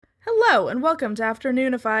Hello, and welcome to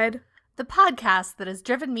Afternoonified, the podcast that has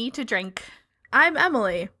driven me to drink. I'm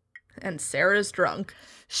Emily, and Sarah's drunk.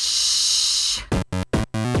 Shh. Do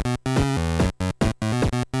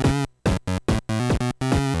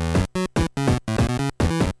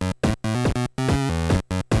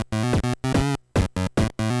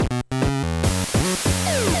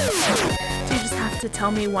you just have to tell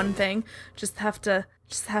me one thing? Just have to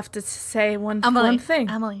say one thing.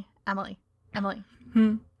 Emily.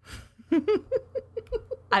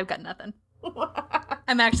 I've got nothing.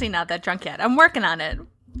 I'm actually not that drunk yet. I'm working on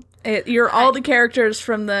it. You're all the characters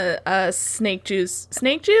from the Snake Juice.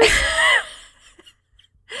 Snake Juice?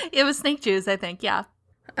 It was Snake Juice, I think, yeah.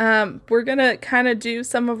 We're gonna kind of do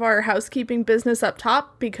some of our housekeeping business up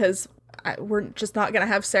top because we're just not gonna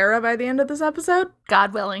have Sarah by the end of this episode.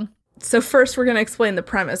 God willing. So first we're going to explain the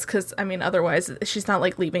premise because, I mean, otherwise she's not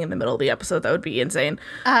like leaving in the middle of the episode. That would be insane.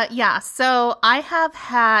 Yeah, so I have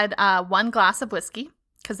had one glass of whiskey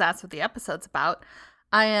because that's what the episode's about.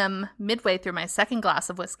 I am midway through my second glass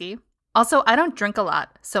of whiskey. Also, I don't drink a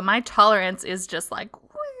lot, so my tolerance is just like...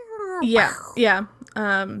 Yeah.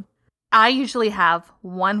 I usually have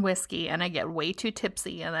one whiskey and I get way too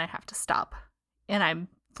tipsy and I have to stop. And I'm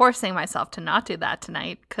forcing myself to not do that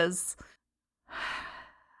tonight because...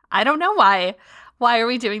 I don't know why. Why are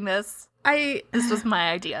we doing this? This was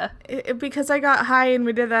my idea. Because I got high and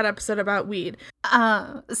we did that episode about weed.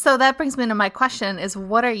 So that brings me to my question is,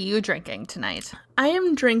 what are you drinking tonight? I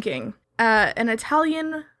am drinking an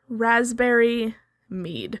Italian raspberry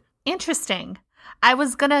mead. Interesting. I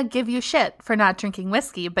was gonna give you shit for not drinking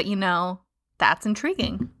whiskey, but that's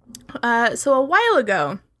intriguing. So a while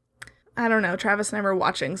ago, I don't know, Travis and I were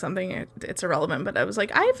watching something, it's irrelevant, but I was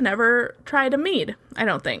like, I've never tried a mead, I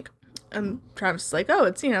don't think. And Travis is like, oh,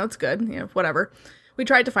 it's, it's good, whatever. We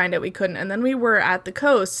tried to find it, we couldn't. And then we were at the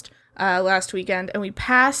coast last weekend, and we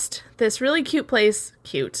passed this really cute place,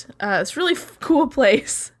 this really cool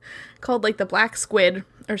place called, like, the Black Squid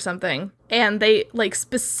or something. And they, like,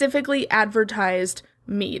 specifically advertised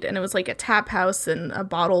mead, and it was, like, a tap house and a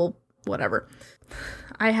bottle, whatever.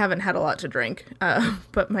 I haven't had a lot to drink,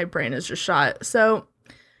 but my brain is just shot. So,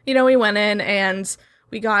 we went in and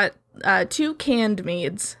we got 2 canned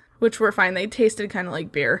meads, which were fine. They tasted kind of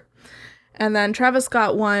like beer. And then Travis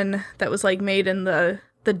got one that was like made in the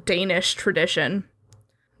Danish tradition.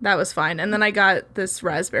 That was fine. And then I got this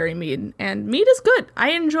raspberry mead, and mead is good.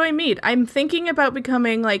 I enjoy mead. I'm thinking about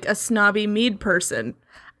becoming like a snobby mead person.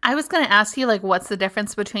 I was going to ask you, like, what's the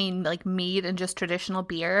difference between like mead and just traditional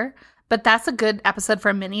beer? But that's a good episode for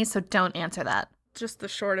a mini, so don't answer that. Just the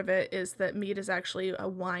short of it is that mead is actually a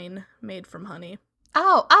wine made from honey.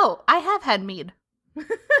 Oh, I have had mead.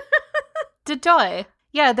 Dedoy.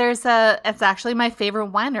 Yeah, it's actually my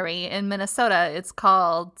favorite winery in Minnesota. It's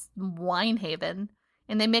called Winehaven,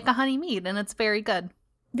 and they make a honey mead, and it's very good.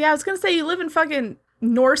 Yeah, I was going to say, you live in fucking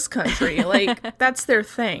Norse country. Like, that's their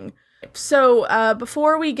thing. So,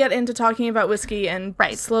 before we get into talking about whiskey and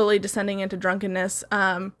slowly descending into drunkenness,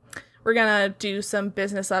 we're gonna do some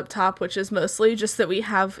business up top, which is mostly just that we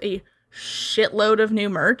have a shitload of new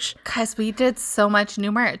merch. Guys, we did so much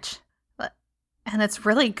new merch, and it's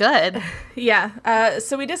really good. Yeah,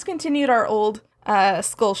 so we discontinued our old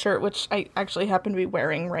skull shirt, which I actually happen to be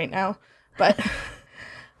wearing right now, but,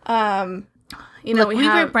 we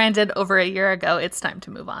rebranded over a year ago. It's time to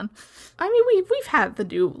move on. I mean, we've had the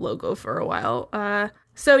new logo for a while.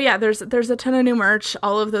 So yeah, there's a ton of new merch.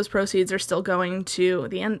 All of those proceeds are still going to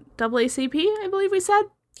the NAACP, I believe we said.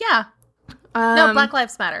 Yeah. No, Black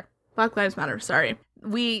Lives Matter. Black Lives Matter, sorry.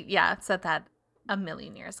 We said that a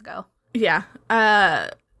million years ago. Yeah.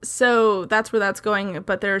 So that's where that's going,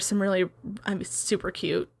 but there are some really super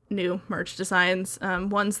cute new merch designs,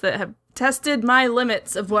 ones that have tested my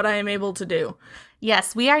limits of what I am able to do.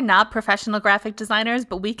 Yes, we are not professional graphic designers,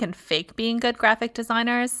 but we can fake being good graphic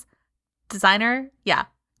designers.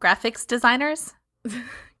 Graphics designers.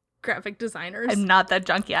 Graphic designers. I'm not that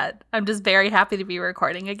drunk yet. I'm just very happy to be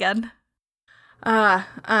recording again.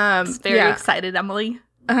 Just very excited, Emily.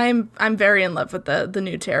 I'm very in love with the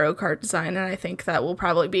new tarot card design, and I think that will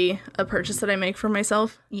probably be a purchase that I make for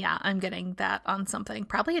myself. Yeah, I'm getting that on something.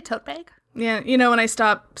 Probably a tote bag. Yeah, when I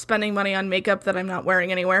stop spending money on makeup that I'm not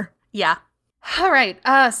wearing anywhere. Yeah. All right.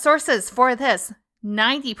 Sources for this.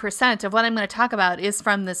 90% of what I'm going to talk about is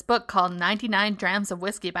from this book called 99 Drams of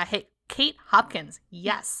Whiskey by Kate Hopkins.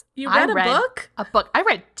 Yes. You read a book? A book. I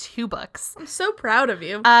read 2 books. I'm so proud of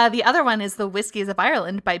you. The other one is The Whiskies of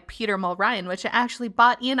Ireland by Peter Mulryan, which I actually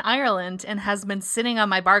bought in Ireland and has been sitting on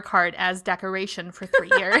my bar card as decoration for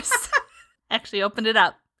 3 years. Actually opened it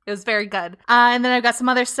up. It was very good. And then I've got some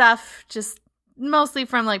other stuff, just mostly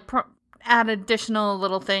from like add additional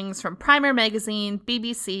little things from Primer Magazine,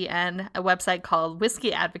 BBC, and a website called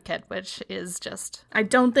Whiskey Advocate, which is just... I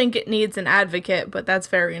don't think it needs an advocate, but that's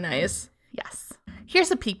very nice. Yes.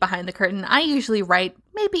 Here's a peek behind the curtain. I usually write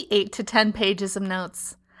maybe 8 to 10 pages of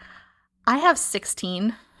notes. I have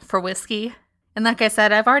 16 for whiskey. And like I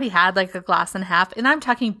said, I've already had like a glass and a half, and I'm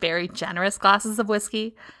talking very generous glasses of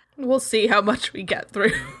whiskey. We'll see how much we get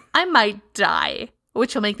through. I might die,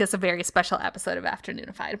 which will make this a very special episode of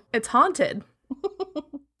Afternoonified. It's haunted.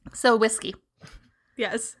 So whiskey.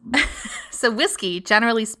 Yes. So whiskey,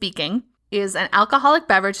 generally speaking, is an alcoholic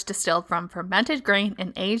beverage distilled from fermented grain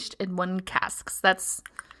and aged in wooden casks. That's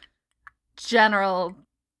the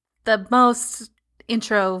most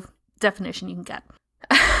intro definition you can get.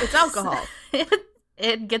 It's alcohol.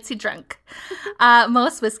 It gets you drunk.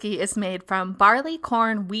 Most whiskey is made from barley,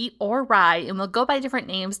 corn, wheat, or rye, and will go by different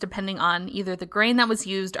names depending on either the grain that was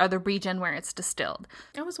used or the region where it's distilled.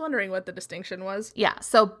 I was wondering what the distinction was. Yeah,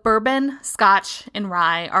 so bourbon, scotch, and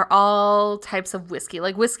rye are all types of whiskey.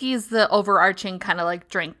 Like, whiskey is the overarching kind of like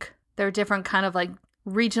drink. They're different kind of like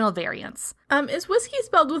regional variants. Is whiskey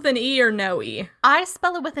spelled with an E or no E? I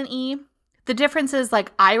spell it with an E. The difference is,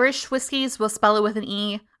 like, Irish whiskeys will spell it with an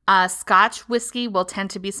E. Scotch whiskey will tend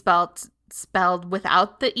to be spelled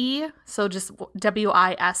without the E, so just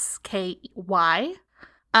W-I-S-K-Y.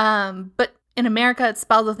 But in America, it's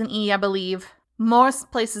spelled with an E, I believe.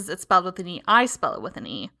 Most places, it's spelled with an E. I spell it with an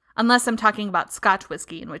E, unless I'm talking about Scotch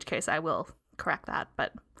whiskey, in which case I will correct that.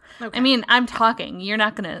 But, okay. I mean, I'm talking. You're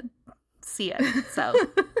not going to see it, so.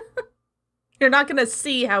 You're not going to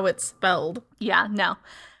see how it's spelled. Yeah, no.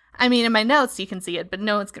 I mean, in my notes, you can see it, but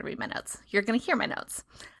no one's going to read my notes. You're going to hear my notes.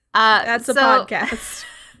 That's a podcast.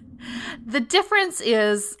 The difference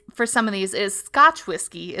is, for some of these, is Scotch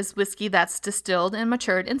whiskey is whiskey that's distilled and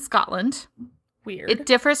matured in Scotland. Weird. It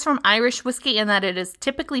differs from Irish whiskey in that it is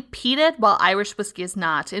typically peated, while Irish whiskey is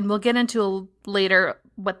not. And we'll get into later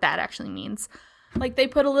what that actually means. Like they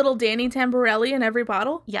put a little Danny Tamborelli in every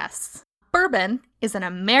bottle? Yes. Bourbon is an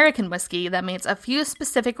American whiskey that meets a few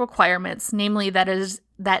specific requirements, namely that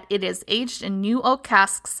it is aged in new oak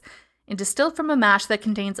casks and distilled from a mash that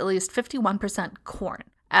contains at least 51% corn,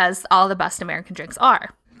 as all the best American drinks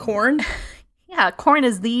are. Corn? Yeah, corn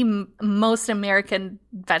is the most American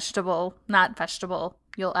vegetable, not vegetable,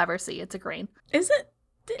 you'll ever see. It's a grain. Is it?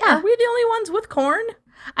 Yeah. Are we the only ones with corn?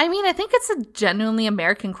 I mean, I think it's a genuinely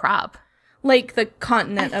American crop. Like the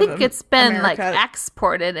continent of I think it's been America. like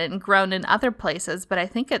exported and grown in other places, but I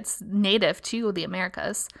think it's native to the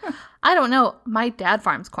Americas. Huh. I don't know. My dad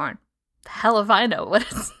farms corn. Hell if I know what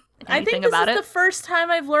it's anything about it. I think this is the first time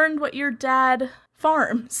I've learned what your dad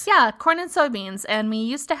farms. Yeah, corn and soybeans. And we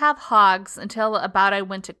used to have hogs until about I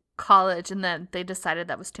went to college, and then they decided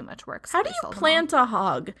that was too much work. So how do you plant a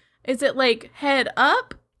hog? Is it like head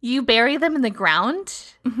up? You bury them in the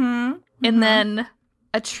ground, and then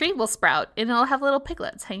a tree will sprout, and it'll have little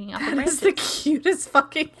piglets hanging off the branches. That's the cutest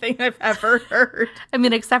fucking thing I've ever heard. I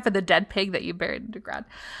mean, except for the dead pig that you buried in the ground.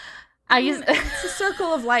 It's the circle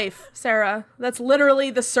of life, Sarah. That's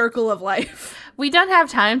literally the circle of life. We don't have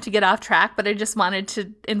time to get off track, but I just wanted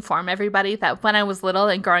to inform everybody that when I was little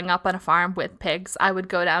and growing up on a farm with pigs, I would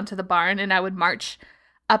go down to the barn and I would march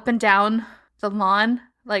up and down the lawn,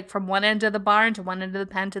 like from one end of the barn to one end of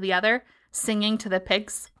the pen to the other, singing to the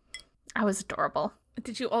pigs. I was adorable.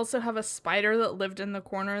 Did you also have a spider that lived in the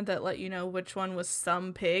corner that let you know which one was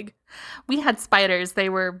some pig? We had spiders. They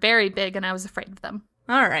were very big, and I was afraid of them.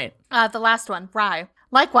 All right. The last one, rye.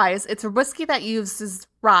 Likewise, it's a whiskey that uses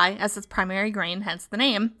rye as its primary grain, hence the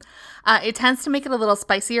name. It tends to make it a little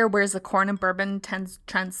spicier, whereas the corn and bourbon trends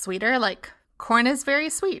sweeter. Like, corn is very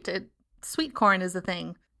sweet. Sweet corn is a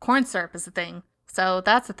thing. Corn syrup is a thing. So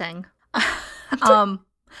that's a thing.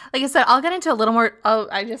 Like I said, I'll get into a little more... Oh,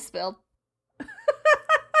 I just spilled.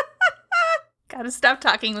 Gotta stop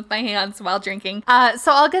talking with my hands while drinking.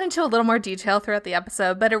 So I'll get into a little more detail throughout the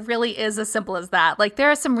episode, but it really is as simple as that. Like, there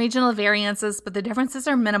are some regional variances, but the differences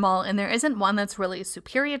are minimal, and there isn't one that's really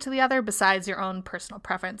superior to the other besides your own personal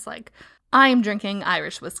preference. Like, I'm drinking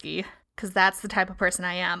Irish whiskey, because that's the type of person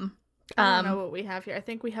I am. I don't know what we have here. I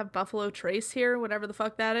think we have Buffalo Trace here, whatever the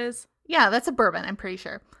fuck that is. Yeah, that's a bourbon, I'm pretty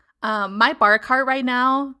sure. My bar cart right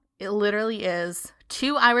now, it literally is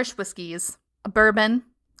 2 Irish whiskeys, a bourbon,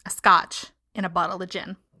 a scotch, and a bottle of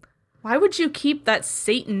gin. Why would you keep that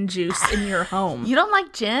Satan juice in your home? You don't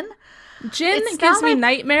like gin? Gin gives me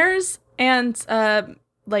nightmares, and I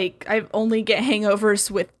only get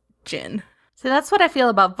hangovers with gin. So that's what I feel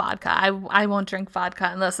about vodka. I won't drink vodka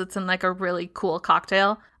unless it's in like a really cool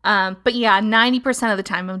cocktail. But yeah, 90% of the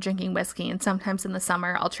time I'm drinking whiskey, and sometimes in the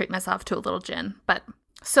summer I'll treat myself to a little gin. But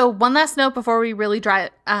So one last note before we really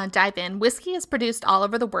dive in. Whiskey is produced all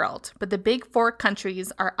over the world, but the big four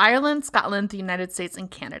countries are Ireland, Scotland, the United States,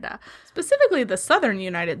 and Canada. Specifically the southern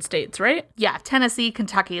United States, right? Yeah, Tennessee,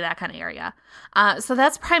 Kentucky, that kind of area. So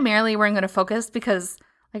that's primarily where I'm going to focus because,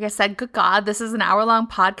 like I said, good God, this is an hour-long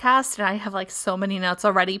podcast, and I have like so many notes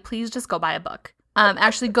already. Please just go buy a book.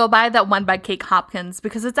 Actually, go buy that one by Kate Hopkins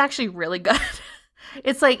because it's actually really good.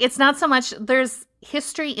 It's like, it's not so much, there's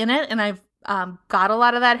history in it, and I've got a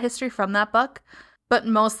lot of that history from that book, but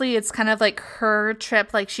mostly it's kind of like her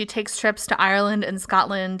trip. Like she takes trips to Ireland and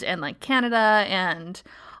Scotland and like Canada and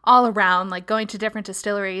all around, like going to different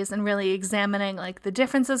distilleries and really examining like the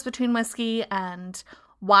differences between whiskey and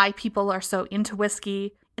why people are so into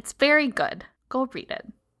whiskey. It's very good. Go read it.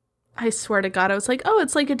 I swear to God, I was like, oh,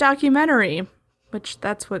 it's like a documentary, which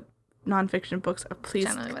that's what nonfiction books are. Please.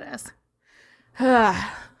 Generally what it is.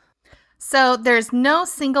 So there's no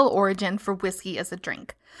single origin for whiskey as a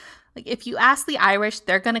drink. Like if you ask the Irish,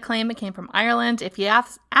 they're going to claim it came from Ireland. If you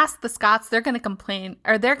ask the Scots, they're going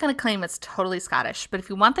to claim it's totally Scottish. But if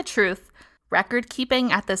you want the truth, record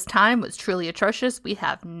keeping at this time was truly atrocious. We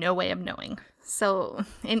have no way of knowing. So,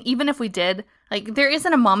 and even if we did, like there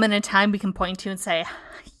isn't a moment in time we can point to and say,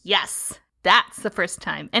 yes, that's the first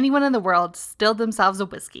time anyone in the world distilled themselves a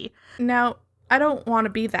whiskey. Now, I don't want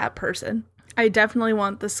to be that person. I definitely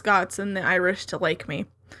want the Scots and the Irish to like me.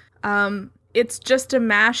 It's just a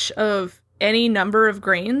mash of any number of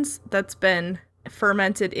grains that's been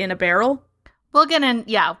fermented in a barrel. We'll get in.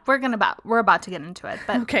 Yeah, we're about to get into it.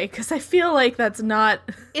 But okay, because I feel like that's not.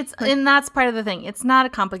 It's and that's part of the thing. It's not a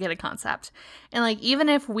complicated concept, and like even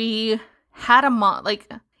if we had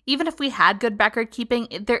even if we had good record keeping,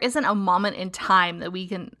 there isn't a moment in time that we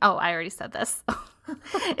can. Oh, I already said this.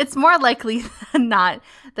 It's more likely than not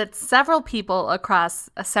that several people across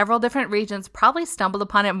several different regions probably stumbled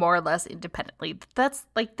upon it more or less independently. That's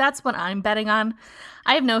what I'm betting on.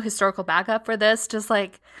 I have no historical backup for this. Just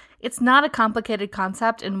like it's not a complicated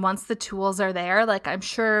concept, and once the tools are there, like I'm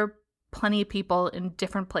sure plenty of people in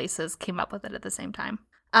different places came up with it at the same time.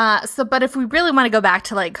 But if we really want to go back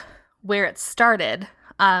to like where it started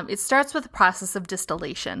with the process of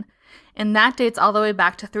distillation. And that dates all the way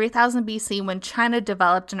back to 3000 BC when China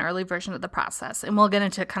developed an early version of the process. And we'll get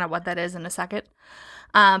into kind of what that is in a second.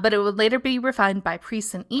 But it would later be refined by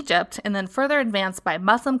priests in Egypt and then further advanced by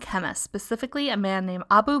Muslim chemists, specifically a man named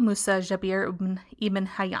Abu Musa Jabir ibn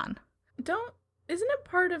Hayyan. Isn't it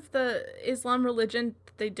part of the Islam religion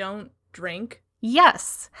that they don't drink?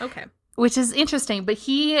 Yes. Okay. Which is interesting, but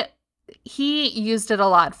he used it a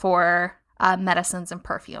lot for medicines and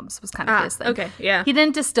perfumes was kind of his thing. Okay, yeah. He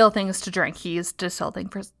didn't distill things to drink. He used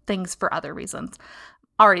distilling things for other reasons.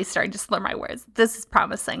 Already starting to slur my words. This is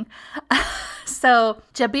promising. So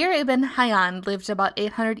Jabir ibn Hayyan lived about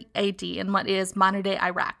 800 AD in what is modern-day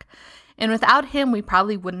Iraq. And without him, we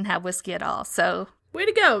probably wouldn't have whiskey at all. So way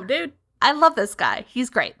to go, dude. I love this guy. He's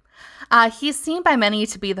great. He's seen by many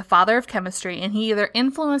to be the father of chemistry, and he either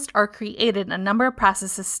influenced or created a number of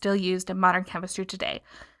processes still used in modern chemistry today.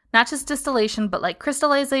 Not just distillation, but like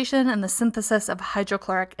crystallization and the synthesis of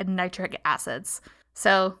hydrochloric and nitric acids.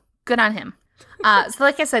 So good on him. So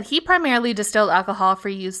like I said, he primarily distilled alcohol for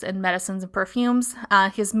use in medicines and perfumes.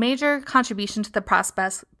 His major contribution to the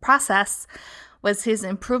process was his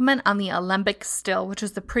improvement on the alembic still, which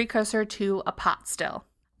was the precursor to a pot still.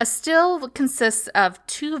 A still consists of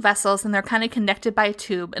two vessels, and they're kind of connected by a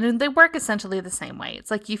tube, and they work essentially the same way.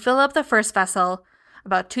 It's like you fill up the first vessel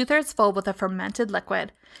about 2/3 full with a fermented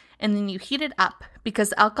liquid, and then you heat it up.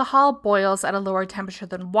 Because alcohol boils at a lower temperature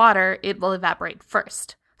than water, it will evaporate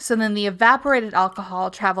first. So then the evaporated alcohol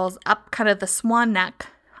travels up kind of the swan neck.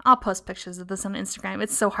 I'll post pictures of this on Instagram.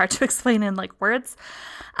 It's so hard to explain in like words.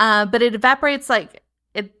 But it evaporates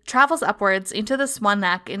it travels upwards into the swan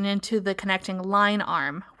neck and into the connecting line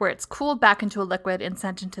arm, where it's cooled back into a liquid and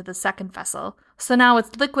sent into the second vessel. So now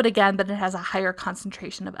it's liquid again, but it has a higher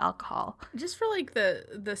concentration of alcohol. Just for like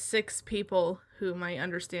the 6 people who might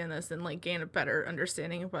understand this and like gain a better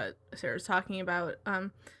understanding of what Sarah's talking about,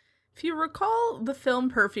 if you recall the film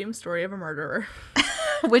Perfume Story of a Murderer,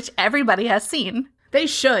 which everybody has seen. They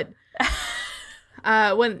should.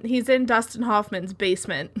 When he's in Dustin Hoffman's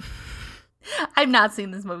basement. I've not seen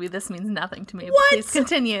this movie. This means nothing to me. What? Please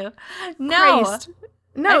continue. No. Christ.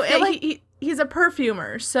 No, he's a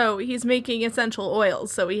perfumer, so he's making essential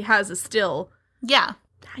oils, so he has a still. Yeah.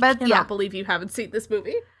 I cannot believe you haven't seen this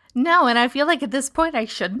movie. No, and I feel like at this point I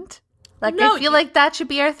shouldn't. Like, no, I feel like that should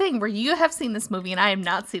be our thing, where you have seen this movie and I have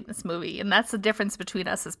not seen this movie, and that's the difference between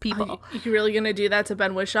us as people. You really gonna do that to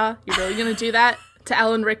Ben Whishaw? You're really gonna do that to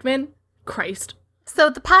Alan Rickman? Christ. So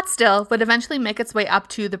the pot still would eventually make its way up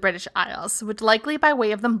to the British Isles, which likely by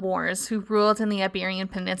way of the Moors who ruled in the Iberian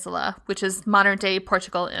Peninsula, which is modern-day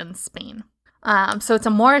Portugal and Spain. So it's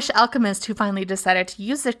a Moorish alchemist who finally decided to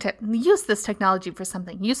use this technology for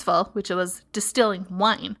something useful, which was distilling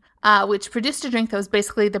wine, which produced a drink that was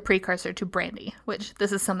basically the precursor to brandy, which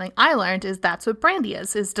this is something I learned is that's what brandy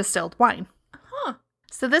is distilled wine. Huh.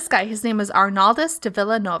 So this guy, his name is Arnaldus de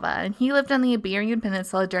Villanova, and he lived on the Iberian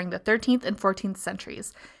Peninsula during the 13th and 14th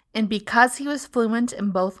centuries. And because he was fluent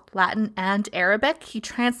in both Latin and Arabic, he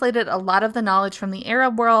translated a lot of the knowledge from the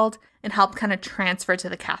Arab world and helped kind of transfer to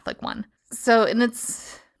the Catholic one. So, and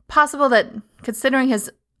it's possible that, considering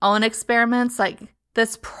his own experiments, like,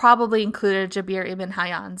 this probably included Jabir ibn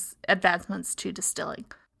Hayyan's advancements to distilling.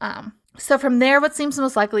 So from there, what seems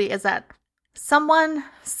most likely is that someone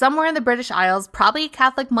somewhere in the British Isles, probably a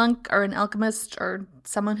Catholic monk or an alchemist or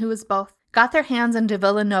someone who was both, got their hands on de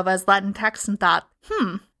Villanova's Latin text and thought,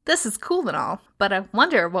 this is cool and all, but I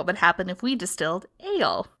wonder what would happen if we distilled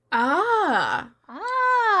ale. Yeah.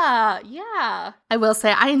 I will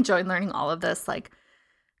say I enjoyed learning all of this. Like,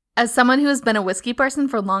 as someone who has been a whiskey person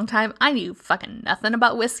for a long time, I knew fucking nothing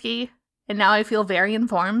about whiskey, and now I feel very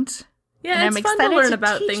informed. Yeah, it's fun to learn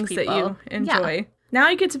about things that you enjoy. Yeah. Now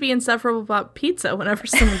I get to be insufferable about pizza whenever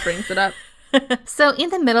someone brings it up. So in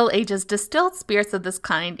the Middle Ages, distilled spirits of this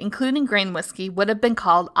kind, including grain whiskey, would have been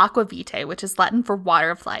called aqua vitae, which is Latin for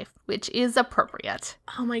water of life, which is appropriate.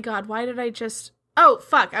 Oh my god, why did I just... Oh,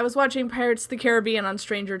 fuck, I was watching Pirates of the Caribbean on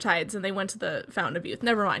Stranger Tides, and they went to the Fountain of Youth.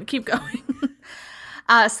 Never mind, keep going.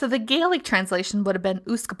 So the Gaelic translation would have been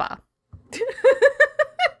uskaba.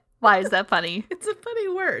 Why is that funny? It's a funny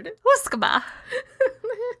word. Uskaba.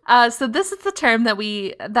 So this is the term that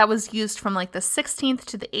was used from like the 16th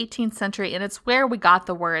to the 18th century, and it's where we got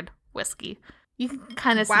the word whiskey. You can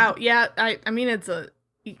kind of Wow, yeah, I mean, it's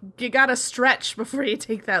you gotta stretch before you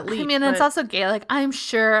take that leap. I mean, it's also Gaelic. I'm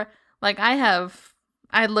sure, like,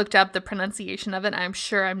 I looked up the pronunciation of it. I'm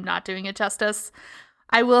sure I'm not doing it justice.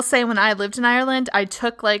 I will say when I lived in Ireland, I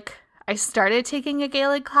started taking a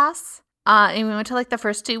Gaelic class, and we went to like the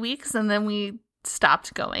first 2 weeks, and then we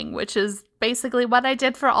stopped going, which is basically what I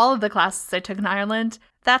did for all of the classes I took in Ireland.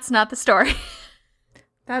 That's not the story.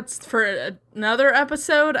 That's for another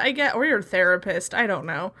episode, I get, or your therapist, I don't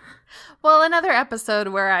know. Well, another episode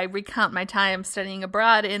where I recount my time studying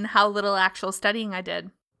abroad and how little actual studying I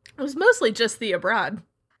did. It was mostly just the abroad.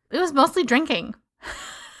 It was mostly drinking.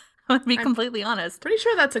 I'm to be completely honest. Pretty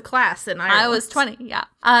sure that's a class in Ireland. I was 20, yeah.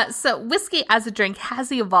 So whiskey as a drink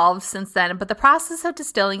has evolved since then, but the process of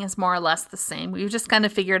distilling is more or less the same. We've just kind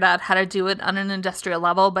of figured out how to do it on an industrial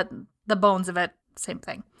level, but the bones of it, same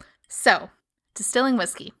thing. So, distilling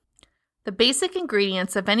whiskey. The basic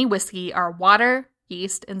ingredients of any whiskey are water,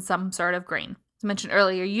 yeast, and some sort of grain. As mentioned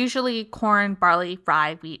earlier, usually corn, barley,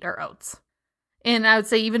 rye, wheat, or oats. And I would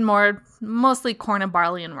say even more, mostly corn and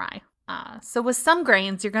barley and rye. So with some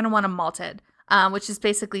grains, you're going to want to malt it, which is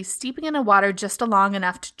basically steeping it in water just long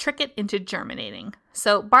enough to trick it into germinating.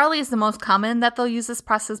 So barley is the most common that they'll use this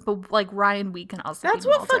process, but like rye and wheat can also be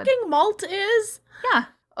malted. That's what fucking malt is? Yeah.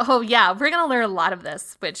 Oh, yeah. We're going to learn a lot of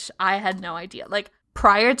this, which I had no idea. Like,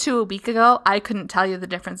 prior to a week ago, I couldn't tell you the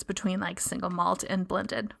difference between like single malt and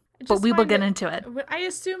blended. But we will get into it. I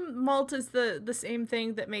assume malt is the same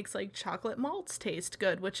thing that makes like chocolate malts taste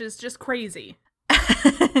good, which is just crazy.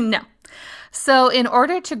 No. So in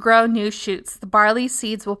order to grow new shoots, the barley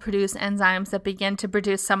seeds will produce enzymes that begin to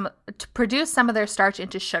produce some of their starch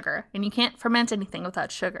into sugar. And you can't ferment anything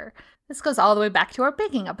without sugar. This goes all the way back to our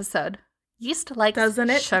baking episode. Yeast likes Doesn't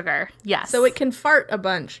it? Sugar. Yes. So it can fart a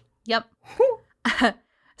bunch. Yep.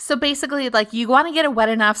 So basically, like, you want to get it wet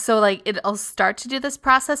enough so, like, it'll start to do this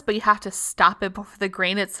process, but you have to stop it before the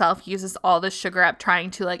grain itself uses all the sugar up trying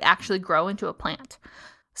to, like, actually grow into a plant.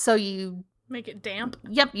 So you... Make it damp?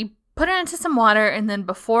 Yep, you put it into some water, and then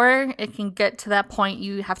before it can get to that point,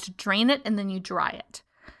 you have to drain it, and then you dry it.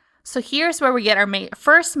 So here's where we get our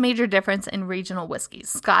first major difference in regional whiskeys.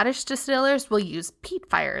 Scottish distillers will use peat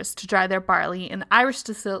fires to dry their barley, and Irish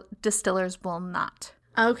distillers will not.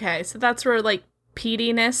 Okay, so that's where, like,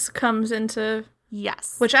 peatiness comes into...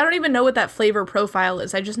 Yes. Which I don't even know what that flavor profile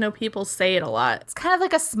is. I just know people say it a lot. It's kind of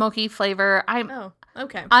like a smoky flavor. Oh,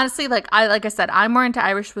 okay. Honestly, like I said, I'm more into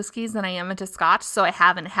Irish whiskeys than I am into Scotch, so I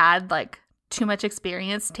haven't had, like, too much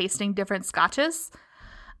experience tasting different Scotches.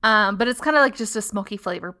 But it's kind of like just a smoky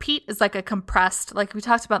flavor. Peat is like a compressed, like we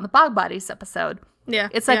talked about in the Bog Bodies episode. Yeah.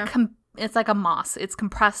 It's like it's like a moss. It's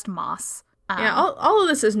compressed moss. Yeah, all of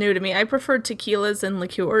this is new to me. I prefer tequilas and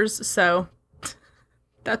liqueurs, so...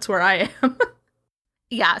 That's where I am.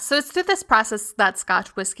 Yeah, so it's through this process that Scotch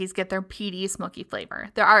whiskies get their peaty, smoky flavor.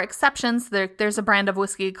 There are exceptions. There's a brand of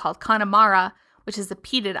whiskey called Connemara, which is a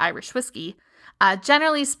peated Irish whiskey.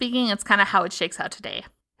 Generally speaking, it's kind of how it shakes out today.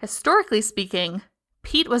 Historically speaking,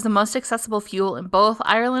 peat was the most accessible fuel in both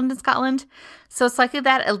Ireland and Scotland, so it's likely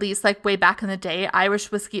that at least like way back in the day,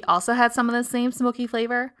 Irish whiskey also had some of the same smoky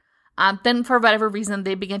flavor. Then for whatever reason,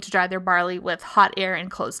 they began to dry their barley with hot air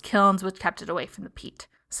and closed kilns, which kept it away from the peat.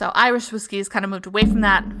 So Irish whiskeys kind of moved away from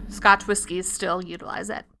that. Scotch whiskeys still utilize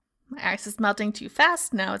it. My ice is melting too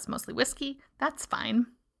fast. Now it's mostly whiskey. That's fine.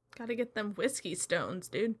 Gotta get them whiskey stones,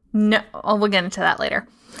 dude. No, we'll get into that later.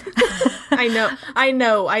 I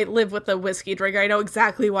know. I live with a whiskey drinker. I know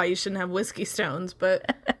exactly why you shouldn't have whiskey stones,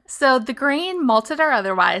 but... So the grain, malted or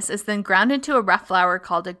otherwise, is then ground into a rough flour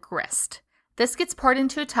called a grist. This gets poured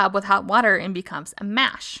into a tub with hot water and becomes a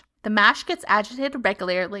mash. The mash gets agitated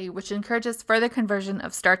regularly, which encourages further conversion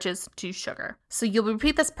of starches to sugar. So you'll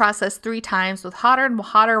repeat this process 3 times with hotter and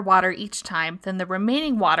hotter water each time. Then the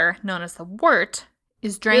remaining water, known as the wort,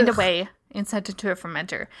 is drained away and sent into a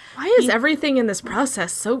fermenter. Why is everything in this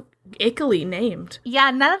process so ickily named?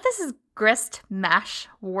 Yeah, none of this is grist, mash,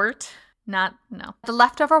 wort. No. The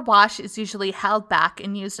leftover wash is usually held back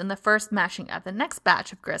and used in the first mashing of the next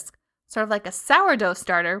batch of grist. Sort of like a sourdough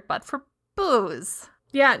starter, but for booze.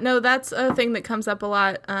 Yeah, no, that's a thing that comes up a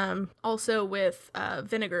lot. Also with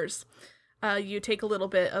vinegars. You take a little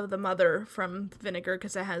bit of the mother from vinegar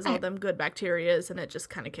because it has all them good bacterias and it just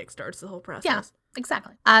kind of kickstarts the whole process. Yeah,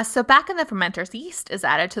 exactly. So back in the fermenters, yeast is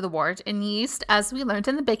added to the wort, and yeast, as we learned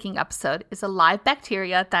in the baking episode, is a live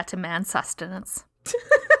bacteria that demands sustenance.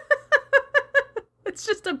 It's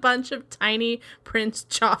just a bunch of tiny Prince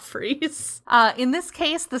Joffreys. In this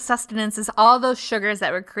case, the sustenance is all those sugars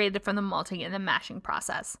that were created from the malting and the mashing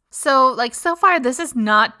process. So far, this is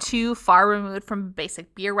not too far removed from a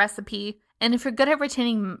basic beer recipe. And if you're good at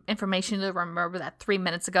retaining information, you'll remember that 3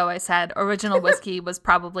 minutes ago I said original whiskey was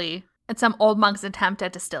probably some old monk's attempt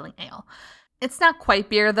at distilling ale. It's not quite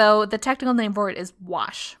beer, though. The technical name for it is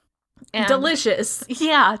wash. And delicious.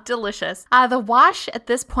 Yeah, delicious. The wash at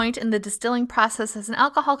this point in the distilling process has an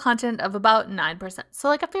alcohol content of about 9%, so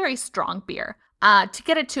like a very strong beer. To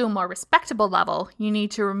get it to a more respectable level, you need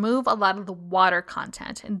to remove a lot of the water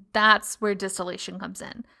content, and that's where distillation comes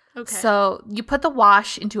in. Okay. So you put the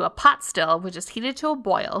wash into a pot still, which is heated to a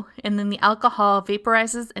boil, and then the alcohol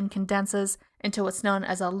vaporizes and condenses into what's known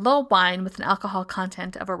as a low wine with an alcohol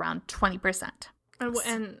content of around 20%.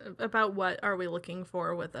 And about what are we looking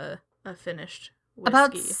for with a finished whiskey?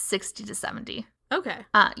 About 60 to 70. Okay.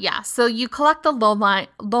 Yeah. So you collect the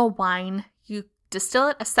low wine, you distill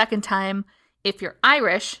it a second time. If you're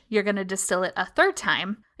Irish, you're going to distill it a third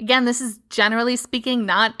time. Again, this is generally speaking,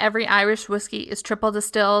 not every Irish whiskey is triple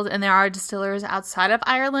distilled, and there are distillers outside of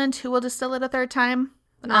Ireland who will distill it a third time.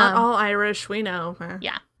 Not all Irish, we know.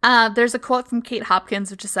 Yeah. There's a quote from Kate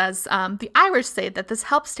Hopkins, which says, the Irish say that this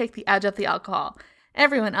helps take the edge off the alcohol.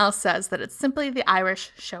 Everyone else says that it's simply the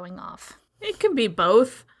Irish showing off. It can be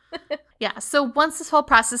both. Yeah, so once this whole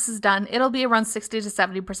process is done, it'll be around 60 to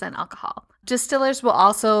 70% alcohol. Distillers will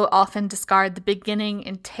also often discard the beginning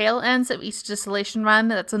and tail ends of each distillation run.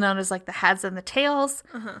 That's known as like the heads and the tails.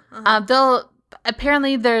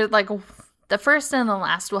 They're like the first and the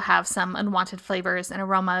last will have some unwanted flavors and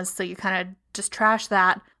aromas, so you kind of just trash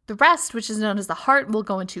that. The rest, which is known as the heart, will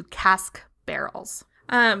go into cask barrels.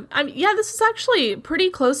 This is actually pretty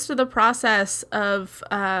close to the process of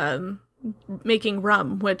making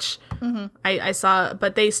rum, which I saw,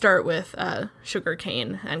 but they start with sugar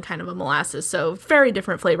cane and kind of a molasses, so very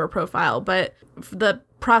different flavor profile, but the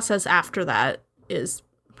process after that is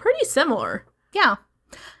pretty similar. Yeah.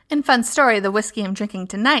 And fun story, the whiskey I'm drinking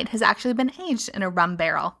tonight has actually been aged in a rum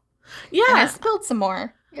barrel. Yeah. And I spilled some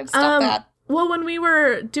more. You gotta stop that. Well, when we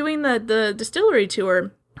were doing the distillery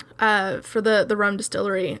tour, for the rum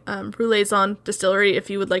distillery, Rouleaison Distillery, if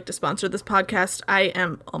you would like to sponsor this podcast, I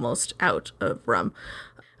am almost out of rum.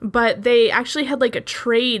 But they actually had like a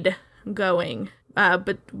trade going,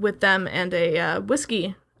 but with them and a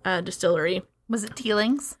whiskey distillery. Was it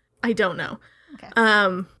Teelings? I don't know.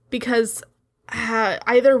 Okay. Because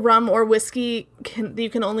either rum or whiskey, you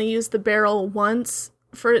can only use the barrel once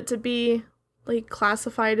for it to be like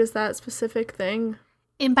classified as that specific thing.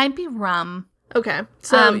 It might be rum. Okay,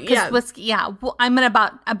 so whiskey, well, I'm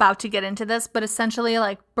about to get into this, but essentially,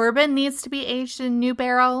 like, bourbon needs to be aged in a new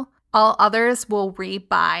barrel. All others will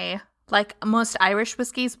rebuy, like most Irish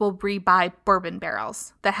whiskeys will rebuy bourbon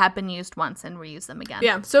barrels that have been used once and reuse them again.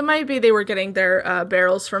 Yeah, so maybe they were getting their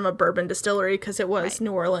barrels from a bourbon distillery because it was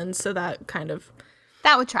New Orleans, so that kind of...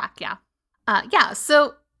 That would track, yeah.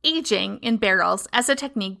 So aging in barrels as a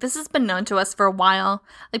technique, this has been known to us for a while.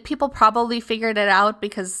 Like, people probably figured it out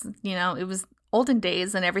because, you know, it was olden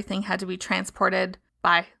days and everything had to be transported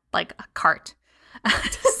by, like, a cart.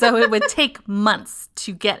 So it would take months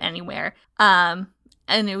to get anywhere. And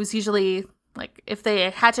it was usually, like, if they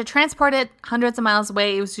had to transport it hundreds of miles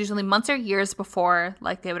away, it was usually months or years before,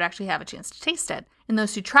 like, they would actually have a chance to taste it. And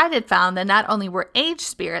those who tried it found that not only were aged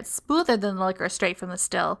spirits smoother than the liquor straight from the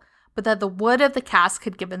still, but that the wood of the cask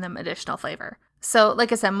had given them additional flavor. So,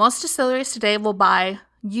 like I said, most distilleries today will buy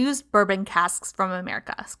used bourbon casks from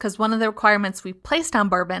America, because one of the requirements we placed on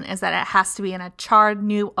bourbon is that it has to be in a charred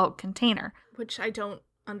new oak container. Which I don't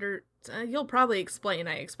you'll probably explain,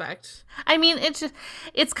 I expect. I mean,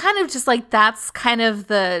 it's kind of just like, that's kind of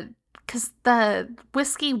because the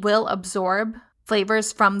whiskey will absorb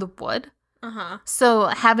flavors from the wood. Uh-huh. So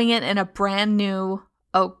having it in a brand new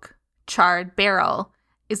oak charred barrel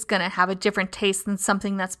is going to have a different taste than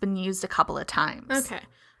something that's been used a couple of times. Okay.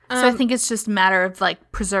 So I think it's just a matter of,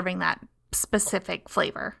 like, preserving that specific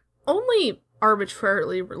flavor. Only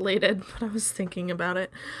arbitrarily related, but I was thinking about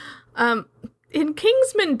it. In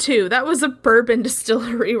Kingsman 2, that was a bourbon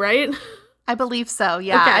distillery, right? I believe so,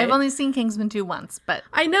 yeah. Okay. I've only seen Kingsman 2 once, but...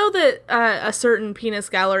 I know that a certain penis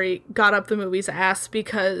gallery got up the movie's ass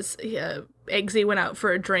because Eggsy went out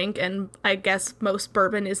for a drink, and I guess most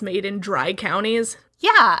bourbon is made in dry counties.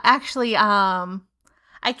 Yeah, actually, I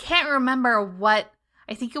can't remember what...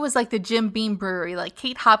 I think it was, like, the Jim Beam Brewery. Like,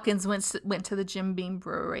 Kate Hopkins went to the Jim Beam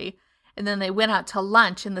Brewery, and then they went out to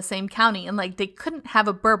lunch in the same county, and, like, they couldn't have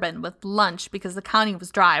a bourbon with lunch because the county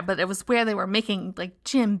was dry, but it was where they were making, like,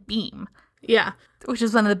 Jim Beam. Yeah. Which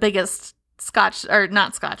is one of the biggest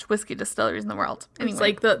whiskey distilleries in the world. Anyway. It's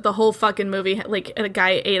like the whole fucking movie, like, a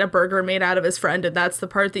guy ate a burger made out of his friend, and that's the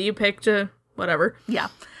part that you picked to whatever. Yeah.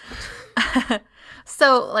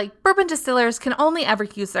 So, like, bourbon distillers can only ever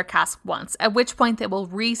use their cask once, at which point they will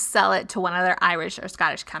resell it to one of their Irish or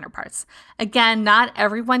Scottish counterparts. Again, not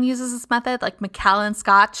everyone uses this method. Like, Macallan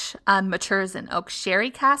Scotch matures in oak sherry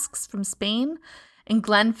casks from Spain, and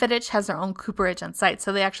Glenfiddich has their own cooperage on site,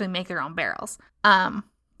 so they actually make their own barrels. And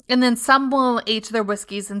then some will age their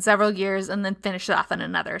whiskeys in several years and then finish it off in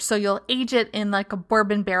another. So you'll age it in, like, a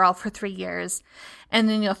bourbon barrel for 3 years, and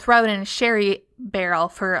then you'll throw it in a sherry barrel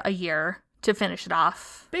for a year to finish it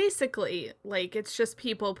off. Basically, like, it's just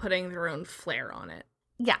people putting their own flair on it.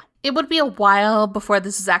 Yeah. It would be a while before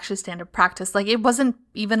this was actually standard practice. Like, it wasn't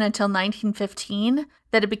even until 1915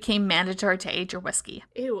 that it became mandatory to age your whiskey.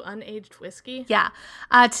 Ew, unaged whiskey? Yeah.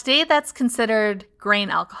 Today, that's considered grain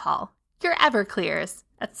alcohol. Your Everclears,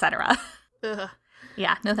 etc. Ugh.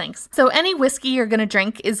 Yeah, no thanks. So any whiskey you're going to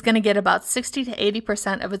drink is going to get about 60 to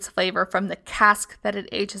 80% of its flavor from the cask that it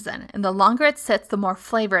ages in. And the longer it sits, the more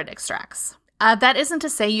flavor it extracts. That isn't to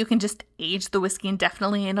say you can just age the whiskey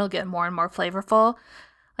indefinitely and it'll get more and more flavorful.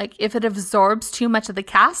 Like, if it absorbs too much of the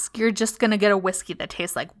cask, you're just going to get a whiskey that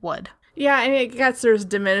tastes like wood. Yeah, I mean, I guess there's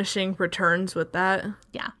diminishing returns with that.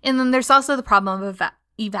 Yeah. And then there's also the problem of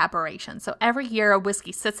evaporation. So every year a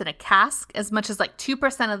whiskey sits in a cask, as much as like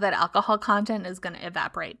 2% of that alcohol content is going to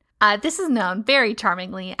evaporate. This is known very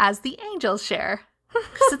charmingly as the angel's share,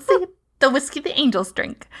 because it's the whiskey the angels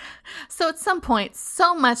drink. So at some point,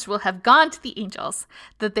 so much will have gone to the angels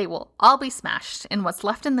that they will all be smashed, and what's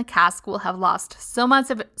left in the cask will have lost so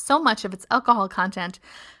much of its alcohol content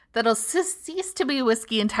that it'll cease to be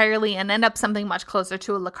whiskey entirely and end up something much closer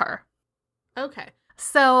to a liqueur. Okay.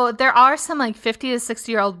 So there are some like 50 to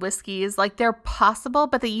 60-year-old whiskeys, like they're possible,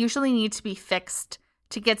 but they usually need to be fixed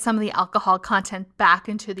to get some of the alcohol content back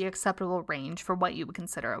into the acceptable range for what you would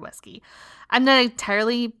consider a whiskey. I'm not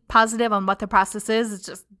entirely positive on what the process is. It's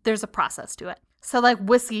just there's a process to it. So like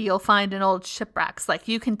whiskey you'll find in old shipwrecks, like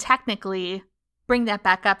you can technically bring that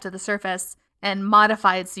back up to the surface and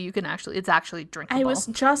modify it so you can it's actually drinkable. I was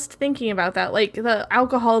just thinking about that. Like, the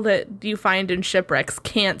alcohol that you find in shipwrecks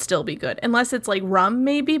can't still be good. Unless it's, like, rum,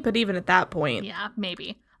 maybe, but even at that point. Yeah,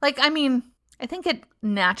 maybe. Like, I mean, I think it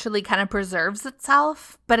naturally kind of preserves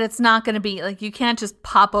itself, but it's not going to be, like, you can't just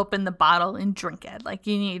pop open the bottle and drink it. Like,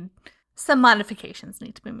 some modifications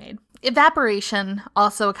need to be made. Evaporation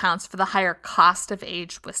also accounts for the higher cost of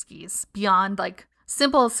aged whiskeys, beyond, like,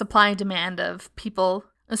 simple supply and demand of people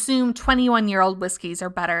assume 21-year-old whiskeys are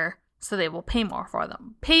better, so they will pay more for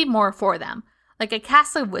them. Like, a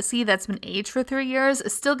cask of whiskey that's been aged for 3 years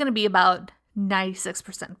is still going to be about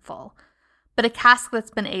 96% full. But a cask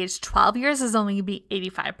that's been aged 12 years is only going to be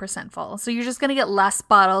 85% full. So you're just going to get less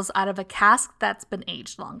bottles out of a cask that's been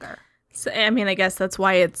aged longer. So, I mean, I guess that's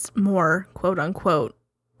why it's more, quote-unquote,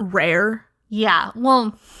 rare. Yeah,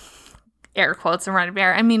 well, air quotes around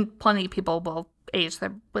rare. I mean, plenty of people will age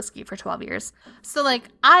their whiskey for 12 years. So, like,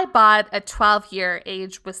 I bought a 12-year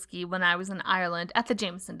aged whiskey when I was in Ireland at the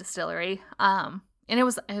Jameson Distillery. And it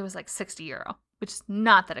was like €60, which is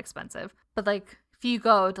not that expensive. But, like, if you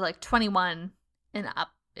go to, like, 21 and up,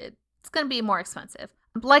 it's going to be more expensive.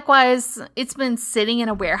 Likewise, it's been sitting in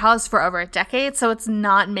a warehouse for over a decade, so it's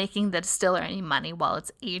not making the distiller any money while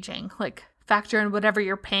it's aging. Like, factor in whatever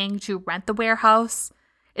you're paying to rent the warehouse,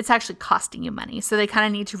 it's actually costing you money. So they kind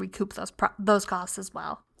of need to recoup those costs as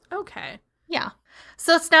well. Okay. Yeah.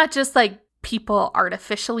 So it's not just like people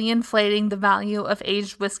artificially inflating the value of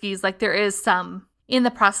aged whiskeys. Like, there is some in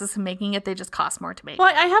the process of making it, they just cost more to make. Well,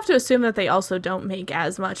 I have to assume that they also don't make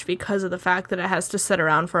as much because of the fact that it has to sit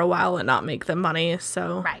around for a while and not make them money.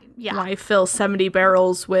 So Right, yeah. why fill 70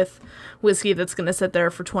 barrels with whiskey that's going to sit there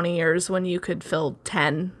for 20 years when you could fill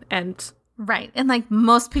 10 and... Right. And, like,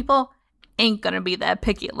 most people ain't going to be that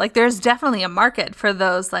picky. Like, there's definitely a market for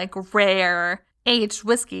those, like, rare aged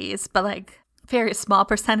whiskeys, but, like, very small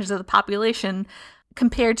percentage of the population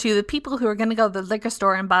compared to the people who are going to go to the liquor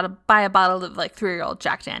store and buy a bottle of, like, 3-year-old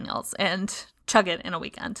Jack Daniels and chug it in a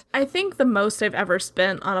weekend. I think the most I've ever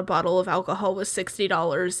spent on a bottle of alcohol was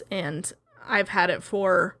 $60, and I've had it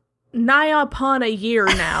for nigh upon a year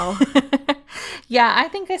now. Yeah, I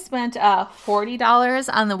think I spent $40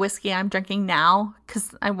 on the whiskey I'm drinking now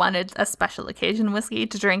because I wanted a special occasion whiskey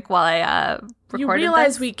to drink while I recorded You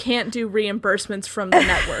realize this. we can't do reimbursements from the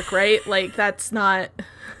network, right? Like, that's not...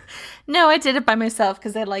 No, I did it by myself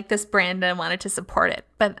because I like this brand and I wanted to support it.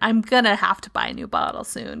 But I'm going to have to buy a new bottle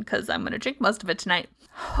soon because I'm going to drink most of it tonight.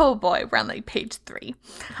 Oh boy, we're on like page 3.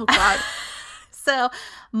 Oh, God. So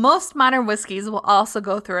most modern whiskeys will also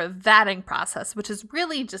go through a vatting process, which is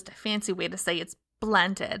really just a fancy way to say it's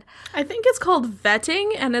blended. I think it's called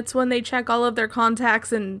vetting, and it's when they check all of their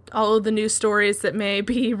contacts and all of the news stories that may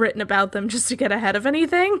be written about them just to get ahead of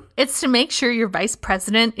anything. It's to make sure your vice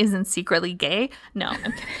president isn't secretly gay. No,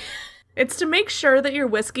 I'm kidding. It's to make sure that your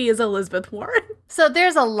whiskey is Elizabeth Warren. So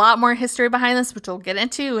there's a lot more history behind this, which we'll get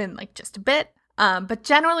into in like just a bit. But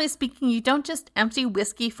generally speaking, you don't just empty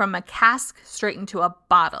whiskey from a cask straight into a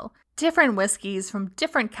bottle. Different whiskeys from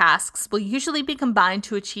different casks will usually be combined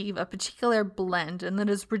to achieve a particular blend, and that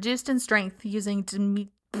is reduced in strength using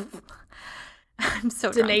I'm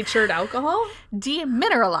so drunk. Denatured alcohol?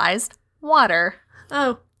 Demineralized water.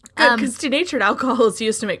 Oh, good, because denatured alcohol is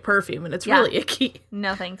used to make perfume, and it's really icky.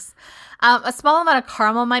 No thanks. A small amount of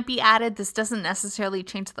caramel might be added. This doesn't necessarily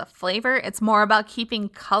change the flavor. It's more about keeping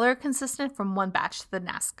color consistent from one batch to the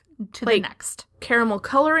next. Caramel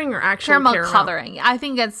coloring or actual caramel coloring. I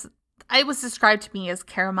think it was described to me as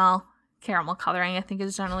caramel coloring. I think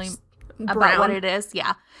is generally about what it is.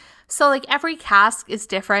 Yeah. So like every cask is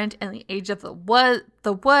different, and the age of the wood,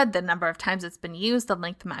 the number of times it's been used, the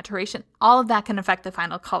length of maturation, all of that can affect the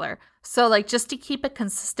final color. So like just to keep it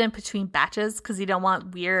consistent between batches, because you don't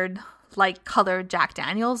want weird like colored Jack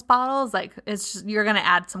Daniels bottles, like it's just, you're gonna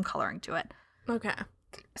add some coloring to it. Okay.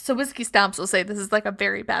 So Whiskey Stomps will say this is like a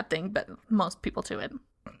very bad thing, but most people do it.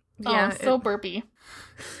 Yeah, so burpy.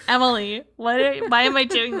 Emily, why am I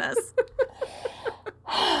doing this?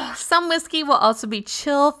 Some whiskey will also be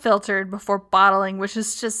chill filtered before bottling, which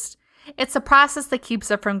is just, it's a process that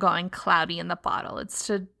keeps it from going cloudy in the bottle. It's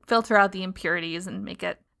to filter out the impurities and make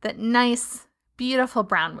it that nice, beautiful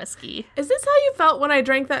brown whiskey. Is this how you felt when I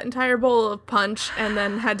drank that entire bowl of punch and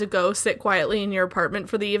then had to go sit quietly in your apartment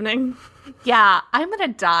for the evening? Yeah, I'm gonna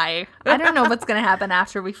die. I don't know what's gonna happen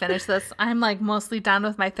after we finish this. I'm like mostly done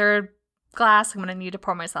with my 3rd glass. I'm gonna need to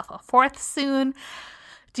pour myself a 4th soon.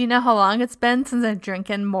 Do you know how long it's been since I've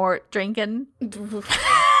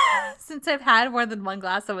since I've had more than 1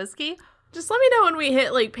 glass of whiskey? Just let me know when we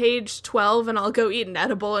hit like page 12 and I'll go eat an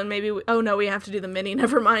edible and maybe oh no, we have to do the mini.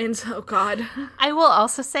 Never mind. Oh God. I will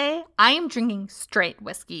also say I am drinking straight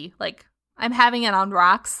whiskey. Like I'm having it on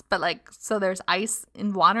rocks, but like, so there's ice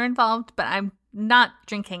and water involved, but I'm not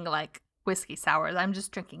drinking like whiskey sours. I'm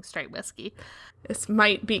just drinking straight whiskey. This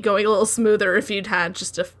might be going a little smoother if you'd had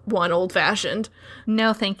just one old fashioned.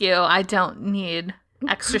 No, thank you. I don't need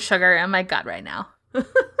extra sugar in my gut right now.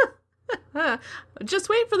 Just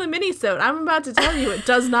wait for the mini-sode. I'm about to tell you it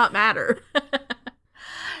does not matter.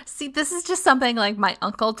 See, this is just something like my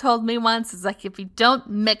uncle told me once. It's like if you don't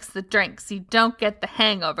mix the drinks, you don't get the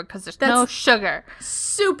hangover because there's no sugar.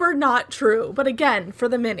 Super not true. But again, for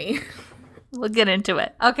the mini. We'll get into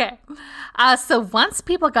it. Okay. So once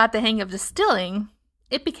people got the hang of distilling,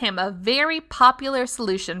 it became a very popular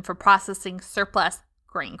solution for processing surplus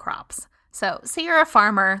grain crops. So say you're a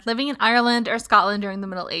farmer living in Ireland or Scotland during the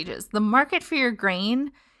Middle Ages. The market for your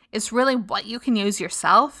grain is really what you can use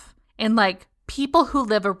yourself and like people who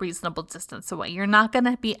live a reasonable distance away. You're not going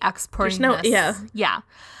to be exporting this. Yeah.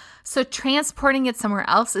 So transporting it somewhere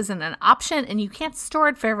else isn't an option, and you can't store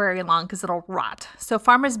it for very long because it'll rot. So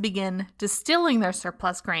farmers begin distilling their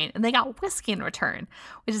surplus grain, and they got whiskey in return,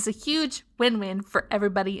 which is a huge win-win for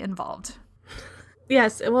everybody involved.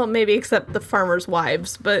 Yes, well, maybe except the farmers'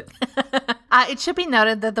 wives, but... It should be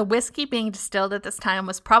noted that the whiskey being distilled at this time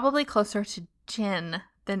was probably closer to gin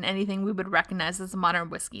than anything we would recognize as a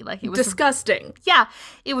modern whiskey. Like, it was disgusting. Yeah,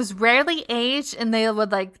 it was rarely aged, and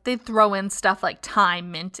they'd throw in stuff like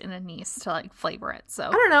thyme, mint, and anise to like flavor it. So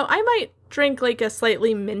I don't know. I might drink like a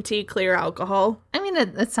slightly minty clear alcohol. I mean,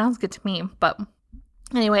 it sounds good to me. But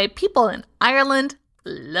anyway, people in Ireland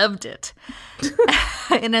loved it,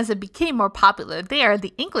 and as it became more popular there,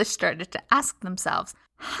 the English started to ask themselves,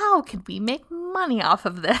 how can we make money off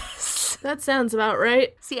of this? That sounds about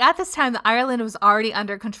right. See, at this time, Ireland was already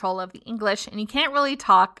under control of the English, and you can't really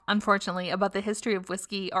talk, unfortunately, about the history of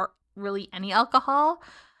whiskey or really any alcohol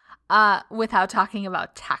without talking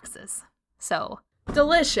about taxes. So,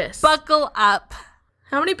 delicious. Buckle up.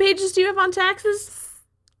 How many pages do you have on taxes?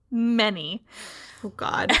 Many. Oh,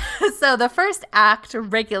 God. So the first act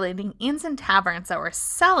regulating inns and taverns that were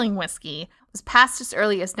selling whiskey was passed as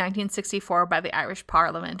early as 1964 by the Irish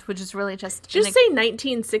Parliament, which is really just... Did you say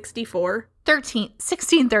 1964?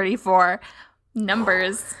 1634.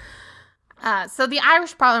 Numbers. So the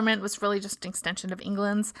Irish Parliament was really just an extension of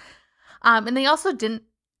England's. And they also didn't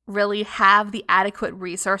really have the adequate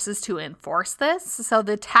resources to enforce this, so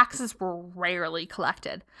the taxes were rarely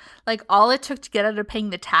collected. Like, all it took to get out of paying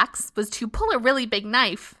the tax was to pull a really big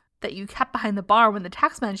knife that you kept behind the bar when the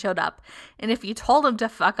taxman showed up, and if you told him to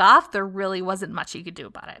fuck off, there really wasn't much you could do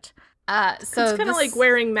about it. So it's kind of like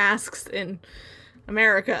wearing masks in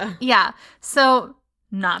America. Yeah, so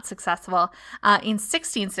not successful. In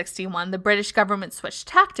 1661, the British government switched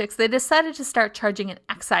tactics. They decided to start charging an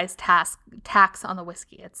excise tax on the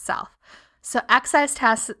whiskey itself. So excise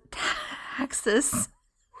taxes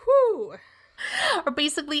are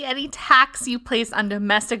basically any tax you place on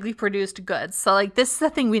domestically produced goods. So, like, this is the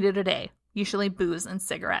thing we do today, usually booze and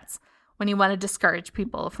cigarettes, when you want to discourage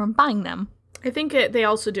people from buying them. I think they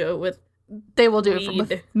also do it with They will do it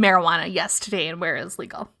with marijuana, yes, today, and where it's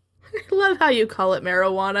legal. I love how you call it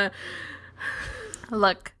marijuana.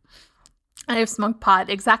 Look, I have smoked pot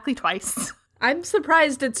exactly twice. I'm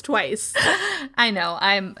surprised it's twice. I know,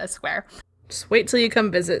 I'm a square. Just wait till you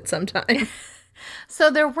come visit sometime. So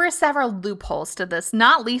there were several loopholes to this,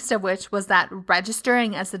 not least of which was that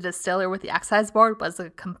registering as a distiller with the excise board was a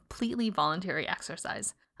completely voluntary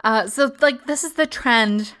exercise. So, like, this is the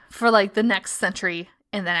trend for, like, the next century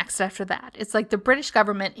and the next after that. It's like the British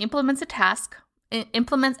government implements a tax,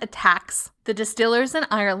 the distillers in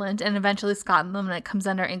Ireland and eventually Scotland when it comes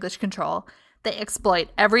under English control. They exploit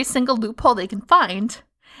every single loophole they can find,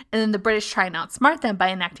 and then the British try and outsmart them by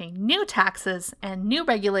enacting new taxes and new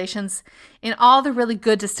regulations, and all the really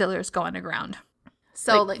good distillers go underground.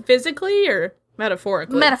 So, like physically or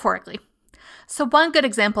metaphorically? Metaphorically. So one good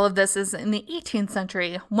example of this is in the 18th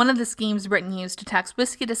century, one of the schemes Britain used to tax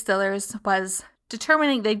whiskey distillers was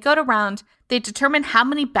they'd determine how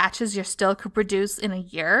many batches your still could produce in a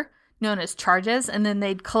year, known as charges, and then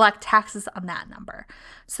they'd collect taxes on that number.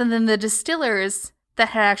 So then the distillers that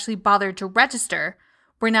had actually bothered to register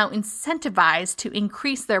were now incentivized to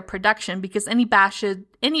increase their production because any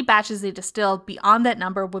batches they distilled beyond that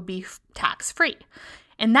number would be tax-free.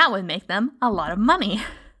 And that would make them a lot of money.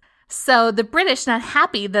 So the British, not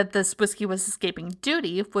happy that this whiskey was escaping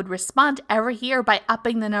duty, would respond every year by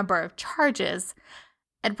upping the number of charges,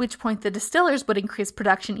 at which point the distillers would increase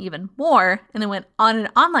production even more, and it went on and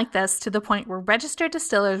on like this to the point where registered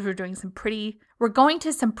distillers were going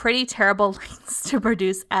to some pretty terrible lengths to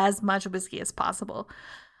produce as much whiskey as possible.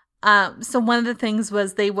 So one of the things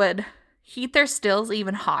was they would heat their stills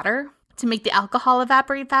even hotter to make the alcohol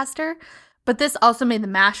evaporate faster, but this also made the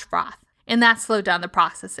mash froth. And that slowed down the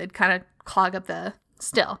process. It'd kind of clog up the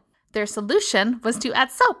still. Their solution was to add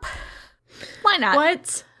soap. Why not?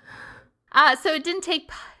 What? So it didn't take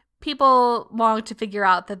people long to figure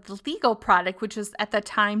out that the legal product, which was at the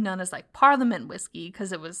time known as like Parliament whiskey,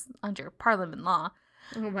 because it was under Parliament law,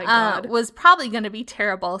 oh my God, was probably going to be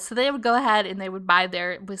terrible. So they would go ahead and they would buy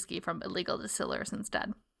their whiskey from illegal distillers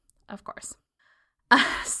instead, of course.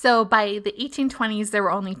 So by the 1820s, there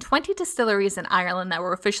were only 20 distilleries in Ireland that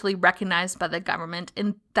were officially recognized by the government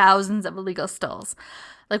and thousands of illegal stills.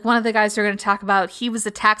 Like one of the guys we're going to talk about, he was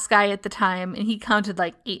a tax guy at the time, and he counted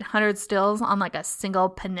like 800 stills on like a single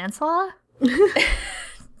peninsula.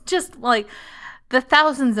 Just like the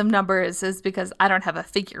thousands of numbers is because I don't have a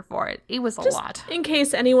figure for it. It was a lot. In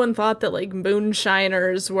case anyone thought that like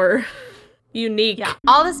moonshiners were Unique. Yeah.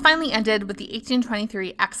 All this finally ended with the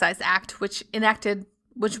 1823 Excise Act, which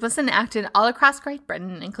was enacted all across Great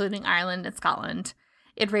Britain, including Ireland and Scotland.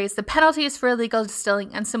 It raised the penalties for illegal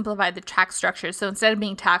distilling and simplified the tax structure. So instead of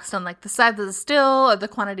being taxed on like the size of the still or the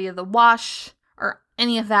quantity of the wash or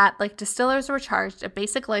any of that, like distillers were charged a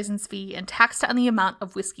basic license fee and taxed on the amount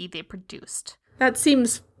of whiskey they produced. That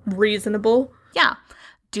seems reasonable. Yeah.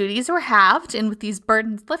 Duties were halved, and with these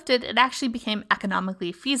burdens lifted, it actually became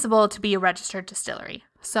economically feasible to be a registered distillery.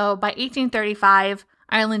 So by 1835,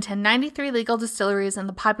 Ireland had 93 legal distilleries, and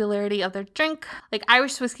the popularity of their drink, like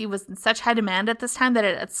Irish whiskey, was in such high demand at this time that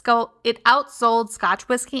it outsold Scotch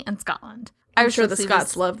whiskey in Scotland. I'm sure the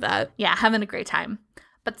Scots love that. Yeah, having a great time.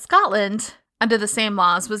 But Scotland, under the same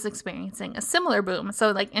laws, was experiencing a similar boom.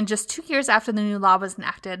 So, like, in just 2 years after the new law was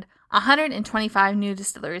enacted, 125 new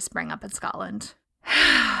distilleries sprang up in Scotland.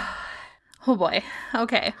 Oh boy.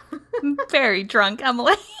 Okay. Very drunk,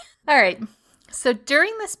 Emily. All right. So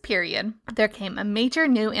during this period, there came a major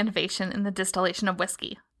new innovation in the distillation of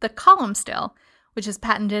whiskey, the column still, which is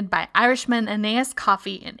patented by Irishman Aeneas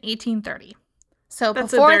Coffey in 1830. So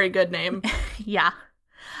that's a very good name. Yeah.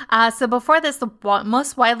 So before this, the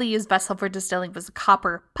most widely used vessel for distilling was a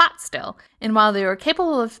copper pot still. And while they were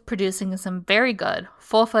capable of producing some very good,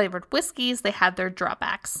 full-flavored whiskeys, they had their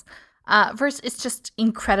drawbacks. First, it's just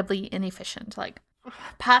incredibly inefficient. Like,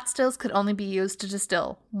 pot stills could only be used to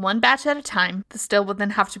distill one batch at a time. The still would then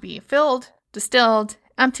have to be filled, distilled,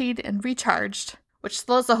 emptied, and recharged, which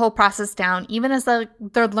slows the whole process down, even as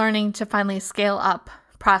they're learning to finally scale up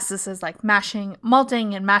processes like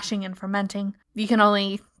malting and mashing and fermenting. You can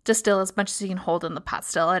only distill as much as you can hold in the pot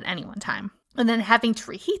still at any one time. And then having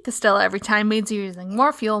to reheat the still every time means you're using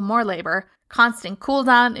more fuel, more labor. Constant cool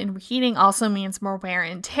down and reheating also means more wear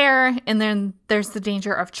and tear. And then there's the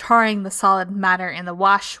danger of charring the solid matter in the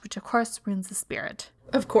wash, which of course ruins the spirit.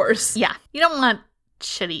 Of course. Yeah. You don't want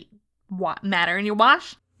shitty matter in your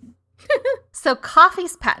wash. So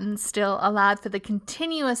Coffey's patent still allowed for the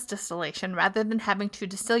continuous distillation rather than having to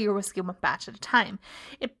distill your whiskey one batch at a time.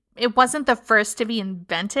 It wasn't the first to be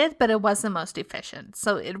invented, but it was the most efficient.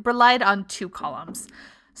 So it relied on 2 columns.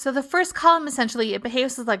 So the first column, essentially, it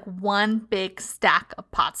behaves as like one big stack of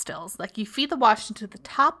pot stills. Like you feed the wash into the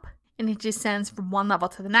top and it descends from one level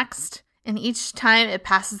to the next. And each time it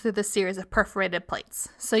passes through the series of perforated plates.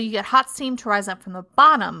 So you get hot steam to rise up from the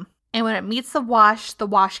bottom. And when it meets the wash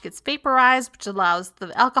gets vaporized, which allows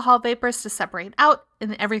the alcohol vapors to separate out.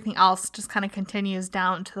 And everything else just kind of continues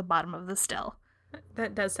down to the bottom of the still.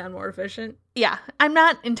 That does sound more efficient. Yeah, I'm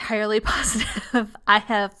not entirely positive I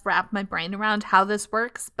have wrapped my brain around how this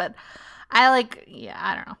works, but I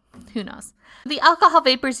don't know. Who knows? The alcohol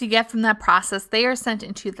vapors you get from that process, they are sent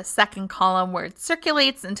into the second column where it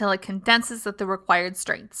circulates until it condenses at the required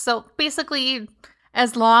strength. So basically,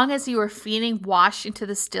 as long as you are feeding wash into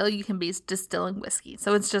the still, you can be distilling whiskey.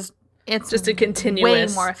 So it's just a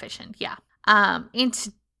continuous. Way more efficient, yeah.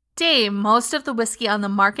 Today, most of the whiskey on the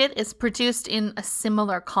market is produced in a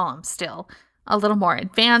similar column still, a little more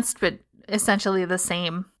advanced, but essentially the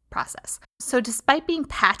same process. So despite being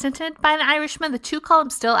patented by an Irishman, the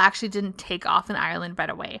 2-column still actually didn't take off in Ireland right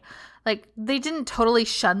away. Like, they didn't totally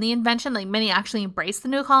shun the invention. Like, many actually embraced the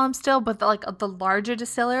new column still, but the larger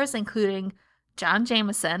distillers, including John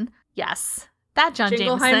Jameson, yes, that John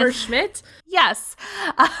Jingleheimer Schmidt? Yes.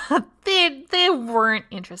 They weren't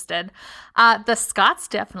interested. The Scots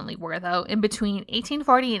definitely were, though. In between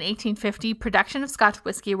 1840 and 1850, production of Scotch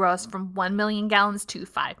whiskey rose from 1 million gallons to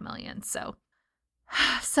 5 million.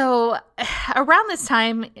 So around this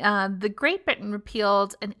time, the Great Britain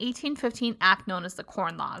repealed an 1815 act known as the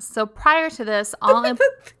Corn Laws. So prior to this, all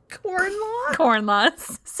Corn Laws? Corn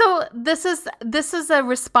Laws. So this is a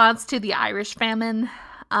response to the Irish famine.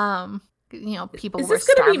 People were starving. Is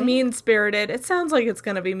this going to be mean-spirited? It sounds like it's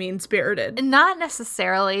going to be mean-spirited. Not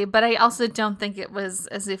necessarily, but I also don't think it was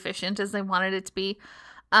as efficient as they wanted it to be,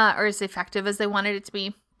 or as effective as they wanted it to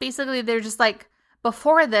be. Basically, they're just like,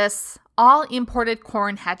 before this, all imported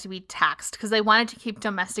corn had to be taxed because they wanted to keep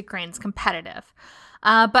domestic grains competitive.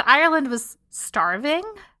 But Ireland was starving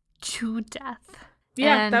to death.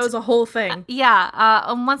 Yeah, that was a whole thing.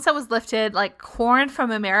 And once that was lifted, like, corn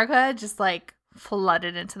from America just, like,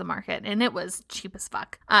 flooded into the market, and it was cheap as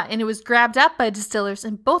fuck. And it was grabbed up by distillers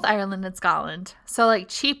in both Ireland and Scotland. So, like,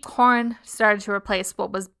 cheap corn started to replace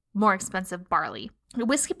what was more expensive barley.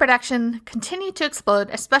 Whiskey production continued to explode,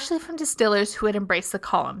 especially from distillers who had embraced the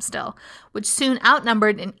column still, which soon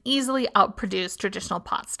outnumbered and easily outproduced traditional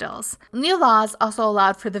pot stills. New laws also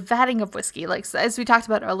allowed for the vatting of whiskey, like as we talked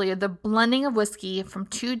about earlier, the blending of whiskey from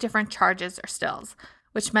 2 different charges or stills,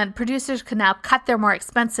 which meant producers could now cut their more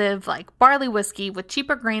expensive, like barley whiskey with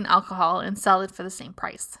cheaper grain alcohol and sell it for the same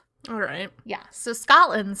price. All right. Yeah, so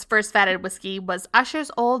Scotland's first vatted whiskey was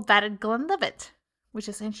Usher's Old Vatted Glenlivet, which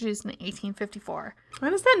was introduced in 1854. Why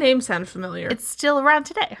does that name sound familiar? It's still around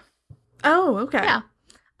today. Oh, okay. Yeah.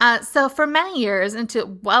 So for many years,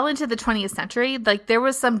 well into the 20th century, like there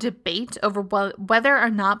was some debate over whether or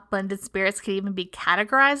not blended spirits could even be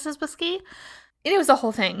categorized as whiskey. And it was a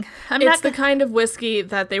whole thing. It's the kind of whiskey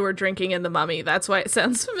that they were drinking in The Mummy. That's why it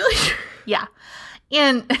sounds familiar. Yeah.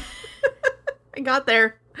 And I got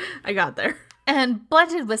there. And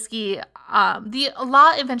blended whiskey, the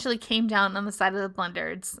law eventually came down on the side of the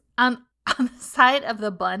blenders. On the side of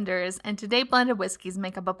the blenders, and today blended whiskeys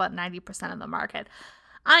make up about 90% of the market.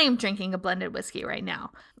 I am drinking a blended whiskey right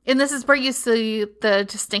now. And this is where you see the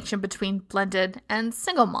distinction between blended and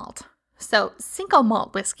single malt. So single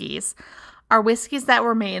malt whiskeys are whiskeys that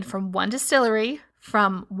were made from one distillery,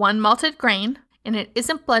 from one malted grain, and it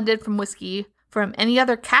isn't blended from whiskey from any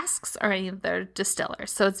other casks or any other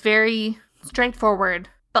distillers. So it's very straightforward.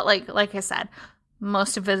 But like I said,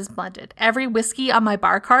 most of it is blended. Every whiskey on my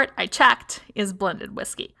bar cart I checked is blended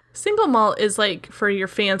whiskey. Single malt is like for your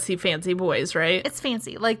fancy boys, right? It's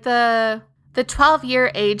fancy. Like the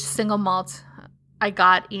 12-year age single malt I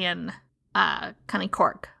got in Cunning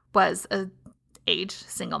Cork was a aged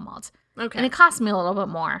single malt. Okay. And it cost me a little bit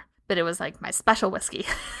more, but it was like my special whiskey.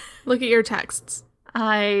 Look at your texts.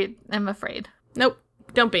 I am afraid. Nope.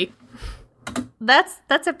 Don't be.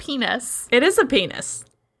 That's a penis. It is a penis.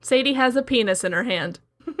 Sadie has a penis in her hand.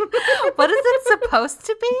 What is it supposed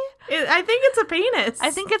to be? I think it's a penis.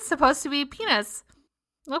 I think it's supposed to be a penis.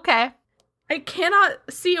 Okay. I cannot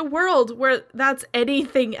see a world where that's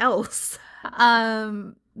anything else.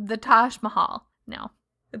 The Taj Mahal. No.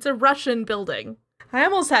 It's a Russian building. I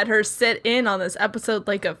almost had her sit in on this episode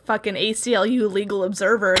like a fucking ACLU legal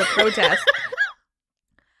observer at a protest.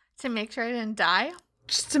 To make sure I didn't die?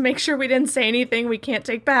 Just to make sure we didn't say anything we can't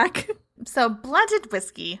take back. So blended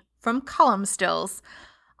whiskey from column stills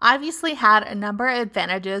obviously had a number of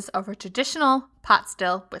advantages over traditional pot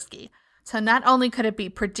still whiskey. So not only could it be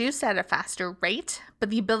produced at a faster rate, but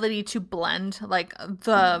the ability to blend like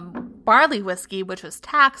the barley whiskey, which was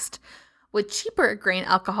taxed, with cheaper grain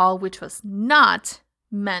alcohol, which was not,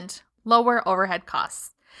 meant lower overhead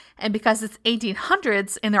costs. And because it's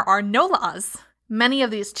 1800s and there are no laws, many of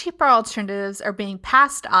these cheaper alternatives are being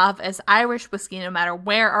passed off as Irish whiskey no matter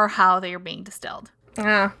where or how they are being distilled.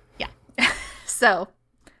 Yeah. So,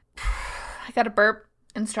 I got to burp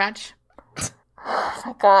and stretch. Oh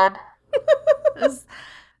my God.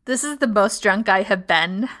 This is the most drunk I have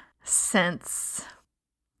been since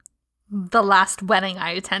the last wedding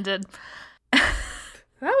I attended.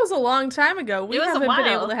 That was a long time ago. We haven't been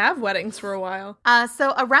able to have weddings for a while.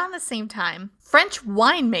 So around the same time, French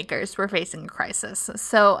winemakers were facing a crisis.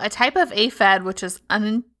 So a type of aphid, which is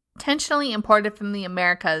unintentionally imported from the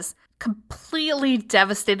Americas, completely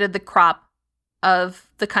devastated the crop of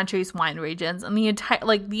the country's wine regions, and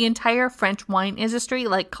the entire French wine industry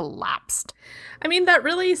collapsed. I mean, that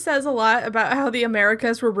really says a lot about how the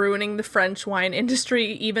Americas were ruining the French wine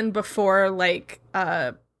industry even before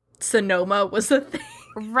Sonoma was a thing.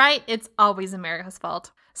 Right, it's always America's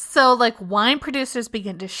fault. So wine producers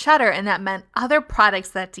began to shudder, and that meant other products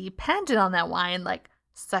that depended on that wine,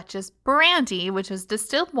 such as brandy, which was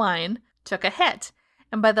distilled wine, took a hit.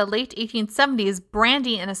 And by the late 1870s,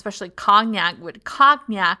 brandy and especially cognac,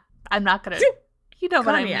 I'm not going to, you know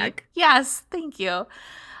what I mean. Yes, thank you.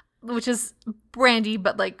 Which is brandy,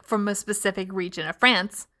 but from a specific region of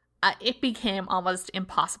France, it became almost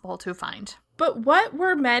impossible to find. But what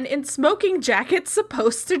were men in smoking jackets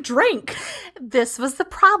supposed to drink? This was the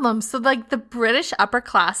problem. So the British upper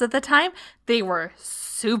class at the time, they were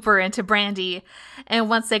super into brandy. And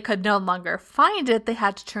once they could no longer find it, they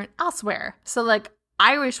had to turn elsewhere. So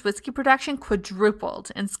Irish whiskey production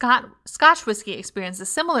quadrupled, and Scotch whiskey experienced a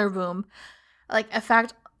similar boom.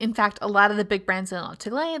 In fact, a lot of the big brands in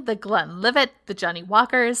Lochilane, the Glenlivet, the Johnnie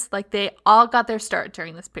Walkers, they all got their start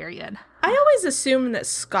during this period. I always assumed that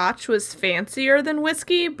Scotch was fancier than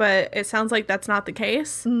whiskey, but it sounds like that's not the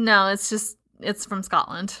case. No, it's from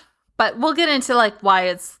Scotland. But we'll get into why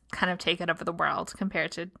it's kind of taken over the world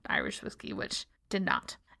compared to Irish whiskey, which did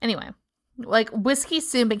not. Anyway. Whiskey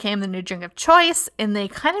soon became the new drink of choice, and they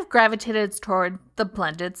kind of gravitated toward the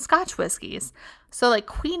blended Scotch whiskeys. So,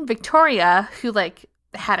 Queen Victoria, who,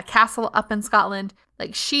 had a castle up in Scotland,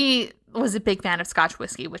 she was a big fan of Scotch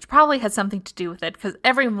whiskey, which probably had something to do with it, because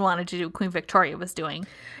everyone wanted to do what Queen Victoria was doing.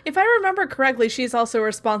 If I remember correctly, she's also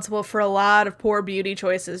responsible for a lot of poor beauty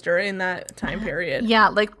choices during that time period. Yeah,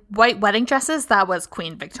 white wedding dresses, that was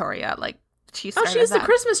Queen Victoria. She Oh, started she's the that.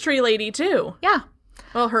 Christmas tree lady, too. Yeah.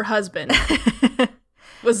 Well, her husband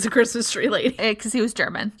was the Christmas tree lady. Because he was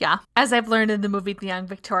German, yeah. As I've learned in the movie The Young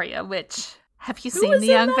Victoria, which, have you seen was The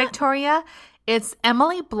in Young that? Victoria? It's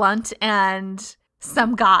Emily Blunt and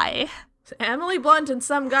some guy. Emily Blunt and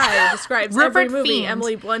some guy who describes every Rupert movie Fiend.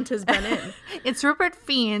 Emily Blunt has been in. It's Rupert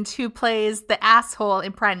Fiend who plays the asshole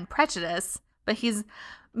in Pride and Prejudice, but he's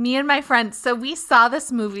me and my friend. So we saw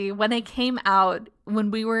this movie when it came out when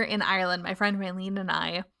we were in Ireland, my friend Raylene and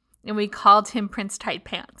I, and we called him Prince Tight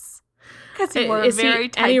Pants. Because he wore Is very he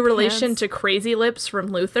tight any relation pants. to Crazy Lips from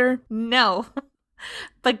Luther? No.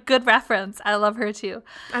 But good reference. I love her too.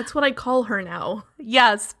 That's what I call her now.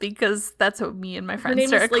 Yes, because that's what me and my Her friends name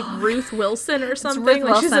started is like calling- Ruth Wilson or something. Ruth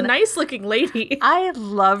Like, she's a Wilson. nice looking lady. I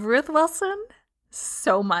love Ruth Wilson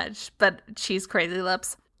so much, but she's Crazy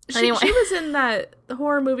Lips. She was in that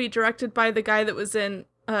horror movie directed by the guy that was in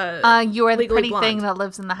You are the Legally pretty Blonde. thing that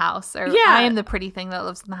lives in the house. Or Yeah. I am the pretty thing that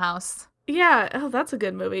lives in the house. Yeah, oh, that's a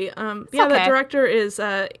good movie. Yeah, okay. that director is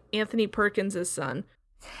Anthony Perkins' son.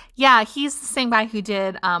 Yeah, he's the same guy who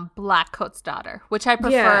did Black Coat's Daughter, which I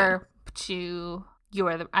prefer to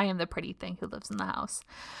I am the pretty thing who lives in the house.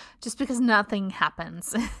 Just because nothing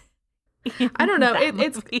happens. I don't know. in that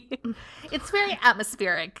It's movie. It's very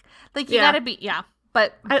atmospheric. Like you Yeah. gotta be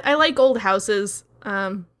but I like old houses.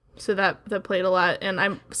 So that played a lot, and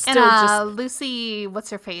I'm still and just Lucy,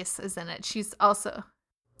 what's her face, is in it. She's also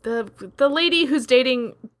the lady who's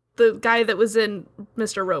dating the guy that was in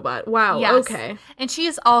Mr. Robot. Wow. Yes. Okay. And she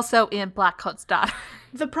is also in Black Coat's Daughter.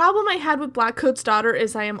 The problem I had with Black Coat's Daughter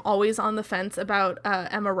is I am always on the fence about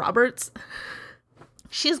Emma Roberts.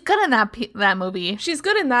 She's good in that movie. She's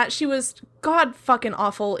good in that. She was god fucking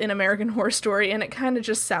awful in American Horror Story, and it kind of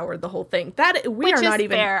just soured the whole thing. Which are is not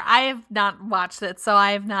even fair. I have not watched it, so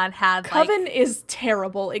I have not had Coven is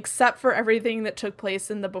terrible, except for everything that took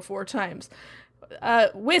place in the before times.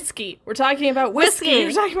 Whiskey. We're talking about whiskey. Whiskey.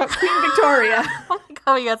 You're talking about Queen Victoria. Oh my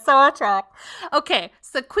god, we got so off track. Okay,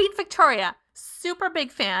 so Queen Victoria, super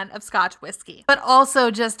big fan of Scotch whiskey, but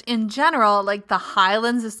also just in general, like the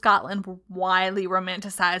Highlands of Scotland were widely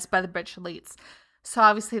romanticized by the British elites. So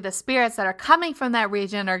obviously the spirits that are coming from that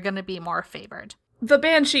region are going to be more favored. The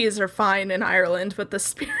banshees are fine in Ireland, but the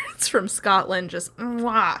spirits from Scotland just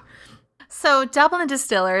mwah. So Dublin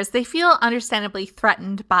distillers, they feel understandably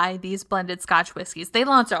threatened by these blended Scotch whiskeys. They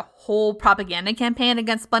launched a whole propaganda campaign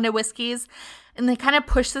against blended whiskeys, and they kind of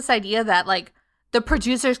pushed this idea that like the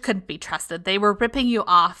producers couldn't be trusted. They were ripping you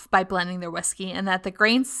off by blending their whiskey, and that the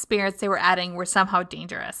grain spirits they were adding were somehow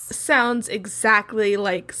dangerous. Sounds exactly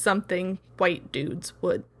like something white dudes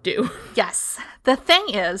would do. Yes. The thing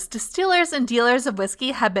is, distillers and dealers of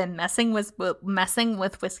whiskey have been messing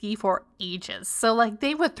with whiskey for ages. So, like,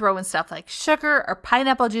 they would throw in stuff like sugar or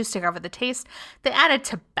pineapple juice to cover the taste. They added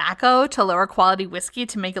tobacco to lower quality whiskey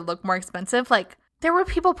to make it look more expensive. Like, there were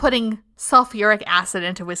people putting sulfuric acid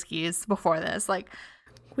into whiskeys before this. Like,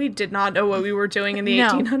 We did not know what we were doing in the No.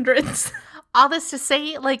 1800s. all this to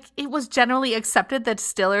say, like, it was generally accepted that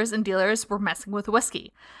distillers and dealers were messing with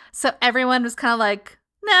whiskey. So everyone was kind of like,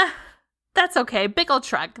 nah, that's okay. Big old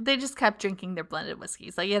shrug. They just kept drinking their blended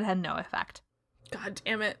whiskeys. Like, it had no effect. God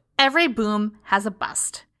damn it. Every boom has a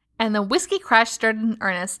bust. And the whiskey crash started in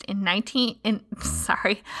earnest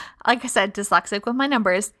sorry, like I said, dyslexic with my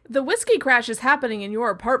numbers. The whiskey crash is happening in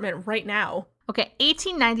your apartment right now. Okay,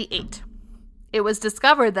 1898. It was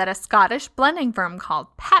discovered that a Scottish blending firm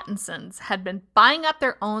called Pattinson's had been buying up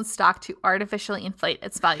their own stock to artificially inflate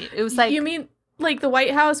its value. It was like, You mean like the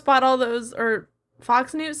White House bought all those, or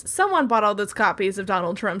Fox News? Someone bought all those copies of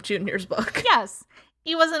Donald Trump Jr.'s book. yes,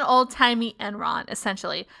 it was an old-timey Enron,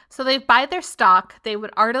 essentially. So they'd buy their stock, they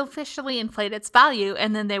would artificially inflate its value,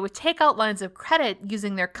 and then they would take out lines of credit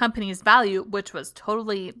using their company's value, which was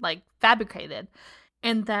totally, like, fabricated.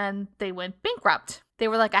 And then they went bankrupt. They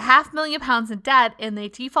were like £500,000 in debt, and they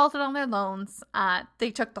defaulted on their loans. They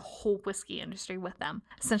took the whole whiskey industry with them.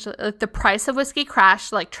 Essentially, like, the price of whiskey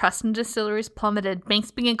crashed, like trust in distilleries plummeted, banks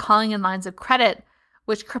began calling in lines of credit,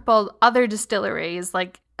 which crippled other distilleries'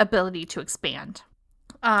 like ability to expand.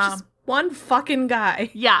 Just one fucking guy.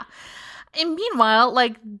 Yeah. And meanwhile,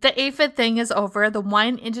 like, the aphid thing is over. The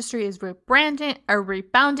wine industry is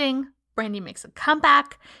rebounding. Brandy makes a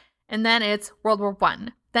comeback. And then it's World War I.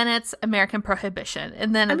 Then it's American Prohibition.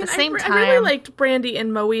 And then at the same time... I really liked Brandy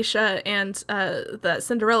and Moesha and the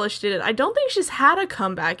Cinderella she did. I don't think she's had a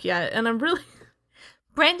comeback yet. And I'm really...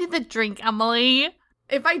 Brandy the drink, Emily.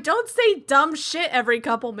 If I don't say dumb shit every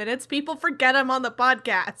couple minutes, people forget I'm on the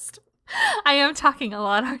podcast. I am talking a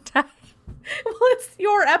lot, aren't I? Well, it's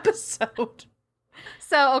your episode.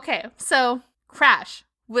 So, okay. So, Crash.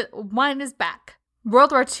 Wine is back.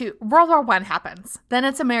 World War One happens. Then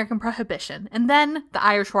it's American Prohibition. And then the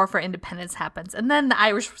Irish War for Independence happens. And then the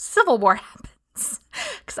Irish Civil War happens.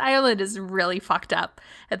 Because Ireland is really fucked up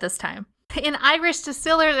at this time. And Irish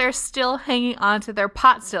distillers are still hanging on to their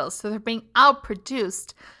pot stills. So they're being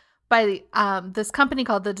outproduced by this company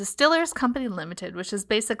called the Distillers Company Limited, which is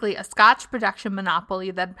basically a Scotch production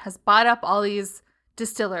monopoly that has bought up all these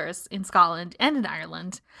distillers in Scotland and in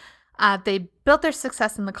Ireland. They built their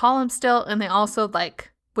success in the column still, and they also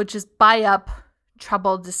would just buy up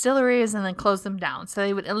troubled distilleries and then close them down. So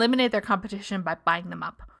they would eliminate their competition by buying them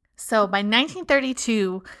up. So by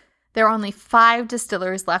 1932, there were only 5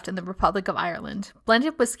 distilleries left in the Republic of Ireland.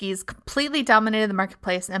 Blended whiskeys completely dominated the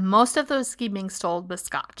marketplace, and most of the whiskey being sold was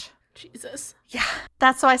Scotch. Jesus. Yeah,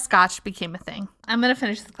 that's why Scotch became a thing. I'm going to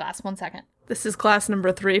finish this glass 1 second. This is glass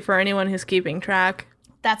number 3 for anyone who's keeping track.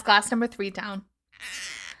 That's glass number 3 down.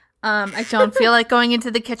 I don't feel like going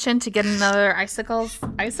into the kitchen to get another icicles.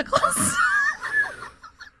 Ice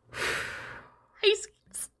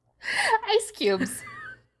cubes.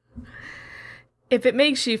 If it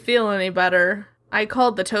makes you feel any better, I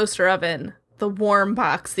called the toaster oven the warm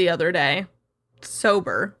box the other day.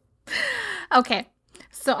 Sober. Okay,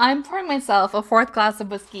 so I'm pouring myself a 4th glass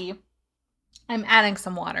of whiskey. I'm adding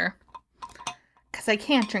some water. Because I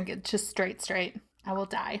can't drink it just straight. I will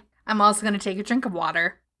die. I'm also going to take a drink of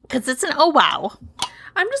water. Because it's an oh wow.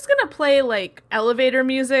 I'm just going to play, elevator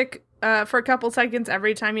music for a couple seconds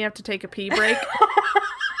every time you have to take a pee break.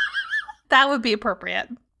 That would be appropriate.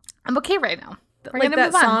 I'm okay right now. We're like gonna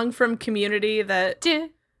that move on. song from Community that...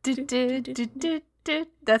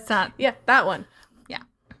 That's not... Yeah, that one. Yeah.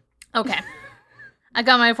 Okay. I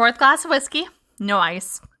got my 4th glass of whiskey. No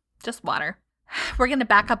ice. Just water. We're going to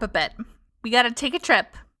back up a bit. We got to take a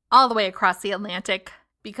trip all the way across the Atlantic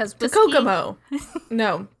because whiskey... To Kokomo.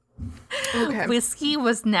 No. Okay. Whiskey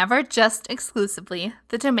was never just exclusively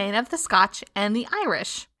the domain of the Scotch and the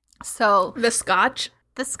Irish. So... The Scotch?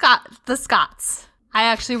 The Scots. I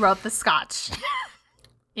actually wrote the Scotch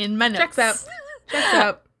in my notes. Checks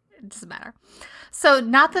out. It doesn't matter. So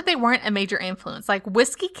not that they weren't a major influence.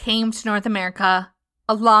 Whiskey came to North America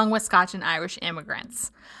along with Scotch and Irish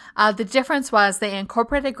immigrants. The difference was they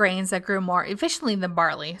incorporated grains that grew more efficiently than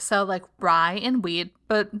barley. So rye and wheat,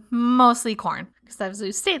 but mostly corn. Because as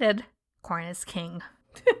we stated, corn is king.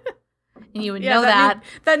 And you would know that.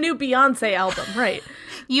 That new Beyonce album, right.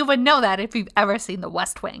 You would know that if you've ever seen The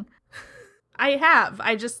West Wing. I have.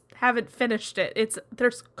 I just haven't finished it. This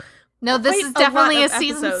is definitely a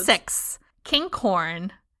season 6. King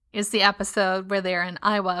Corn is the episode where they're in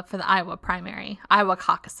Iowa for the Iowa primary. Iowa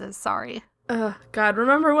caucuses, sorry. God,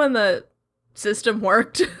 remember when the system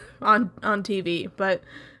worked on TV? But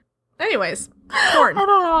anyways, corn. I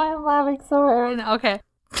don't know why I'm laughing so hard right now. Okay.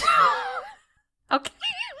 Okay.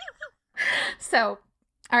 So,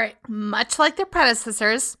 all right. Much like their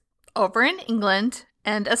predecessors over in England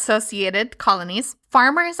and associated colonies,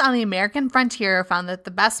 farmers on the American frontier found that the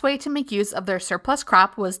best way to make use of their surplus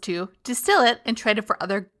crop was to distill it and trade it for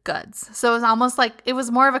other goods. So it was almost it was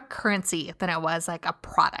more of a currency than it was a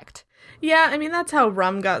product. Yeah, I mean, that's how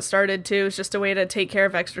rum got started, too. It's just a way to take care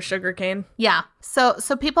of extra sugarcane. Yeah. So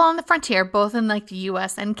people on the frontier, both in the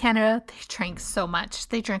U.S. and Canada, they drank so much.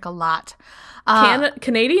 They drank a lot.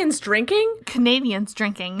 Canadians drinking? Canadians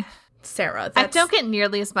drinking. Sarah, I don't get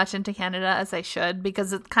nearly as much into Canada as I should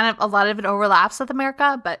because it's a lot of it overlaps with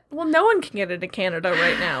America, but... Well, no one can get into Canada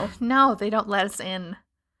right now. No, they don't let us in.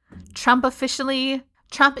 Trump efficiently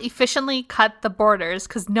cut the borders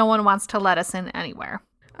because no one wants to let us in anywhere.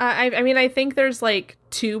 I mean, I think there's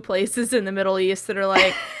 2 places in the Middle East that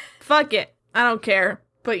are fuck it, I don't care.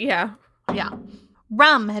 But yeah. Yeah.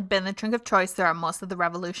 Rum had been the drink of choice throughout most of the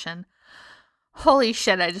revolution. Holy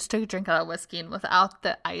shit, I just took a drink of that whiskey, and without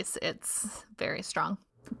the ice, it's very strong.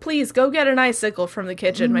 Please, go get an icicle from the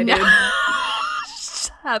kitchen, my dude.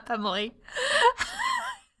 Shut up, Emily.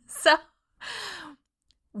 So,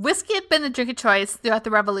 whiskey had been the drink of choice throughout the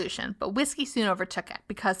revolution, but whiskey soon overtook it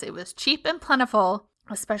because it was cheap and plentiful,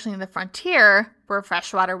 especially in the frontier, where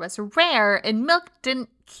fresh water was rare and milk didn't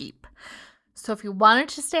keep. So if you wanted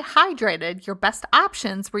to stay hydrated, your best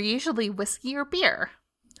options were usually whiskey or beer.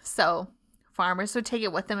 So farmers would take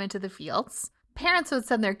it with them into the fields. Parents would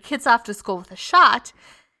send their kids off to school with a shot.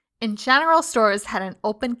 And general stores had an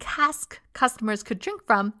open cask customers could drink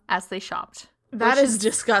from as they shopped. That is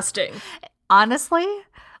disgusting. Honestly,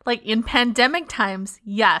 in pandemic times,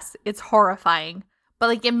 yes, it's horrifying.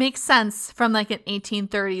 But it makes sense from an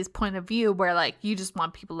 1830s point of view where you just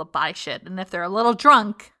want people to buy shit. And if they're a little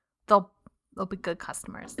drunk, they'll be good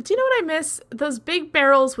customers. Do you know what I miss? Those big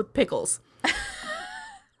barrels with pickles.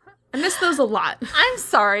 I miss those a lot. I'm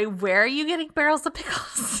sorry, where are you getting barrels of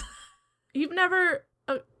pickles? You've never...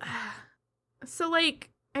 so, like,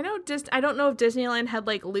 I don't know if Disneyland had,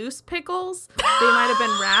 like, loose pickles. They might have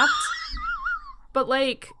been wrapped. But,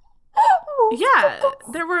 like, yeah,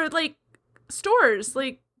 there were, like, stores,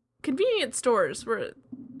 like, convenience stores where...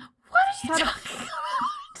 What are you talking about?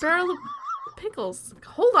 Barrel of pickles.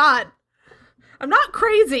 Hold on. I'm not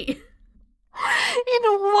crazy. In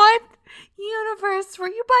what universe were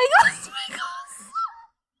you buying loose pickles?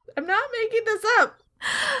 I'm not making this up.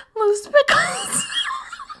 Loose pickles?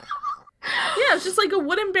 Yeah, it's just like a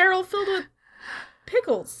wooden barrel filled with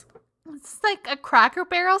pickles. It's like a Cracker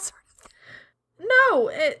Barrel sort of thing.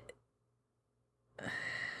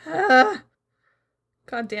 No,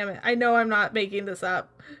 God damn it. I know I'm not making this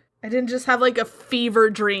up. I didn't just have like a fever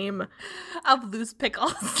dream of loose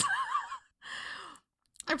pickles.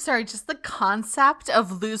 I'm sorry, just the concept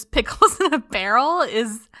of loose pickles in a barrel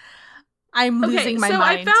is... I'm losing my mind.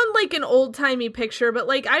 I found like an old-timey picture, but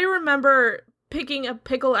like I remember picking a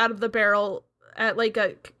pickle out of the barrel at like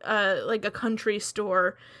a country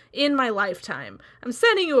store in my lifetime. I'm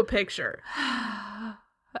sending you a picture.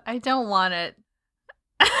 I don't want it.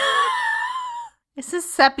 This is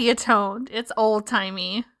sepia toned. It's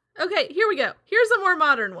old-timey. Okay, here we go. Here's a more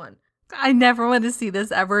modern one. I never want to see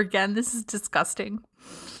this ever again. This is disgusting.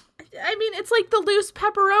 I mean, it's like the loose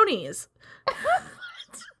pepperonis.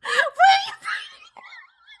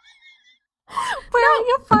 Where are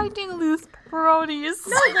you finding loose pepperonis?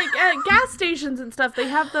 No, like at gas stations and stuff, they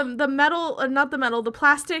have the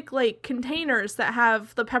plastic like containers that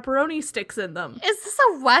have the pepperoni sticks in them. Is this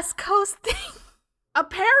a West Coast thing?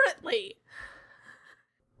 Apparently.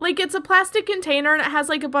 Like it's a plastic container and it has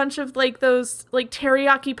like a bunch of like those like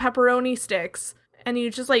teriyaki pepperoni sticks. And you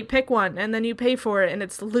just like pick one and then you pay for it and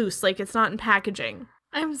it's loose, like it's not in packaging.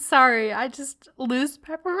 I'm sorry, I just loose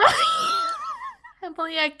pepperoni.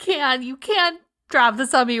 Emily, I can't. You can't drop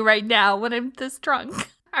this on me right now when I'm this drunk.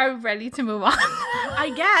 Are we ready to move on?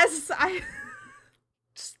 I guess.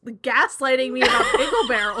 Just gaslighting me about pickle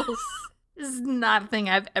barrels. This is not a thing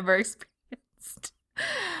I've ever experienced.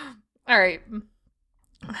 All right.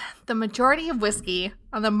 The majority of whiskey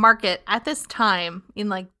on the market at this time, in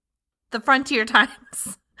like the frontier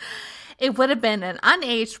times, it would have been an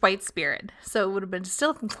unaged white spirit. So it would have been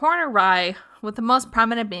distilled from corn or rye, with the most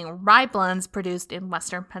prominent being rye blends produced in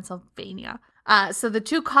western Pennsylvania. So the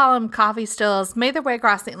two-column coffee stills made their way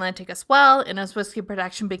across the Atlantic as well, and as whiskey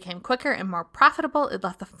production became quicker and more profitable, it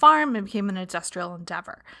left the farm and became an industrial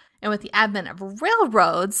endeavor. And with the advent of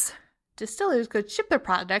railroads, distillers could ship their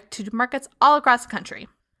product to markets all across the country.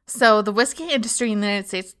 So the whiskey industry in the United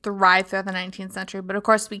States thrived throughout the 19th century, but of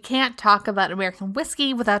course we can't talk about American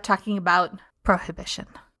whiskey without talking about Prohibition.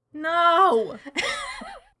 No!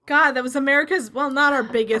 God, that was America's, well, not our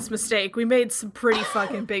biggest mistake. We made some pretty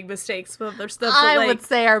fucking big mistakes with their stuff. I would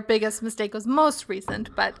say our biggest mistake was most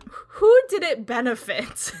recent, but... Who did it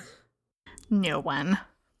benefit? No one.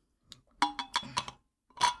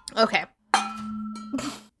 Okay.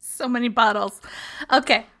 So many bottles.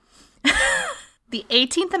 Okay. The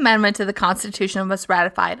 18th Amendment to the Constitution was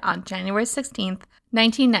ratified on January 16th,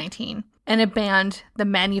 1919, and it banned the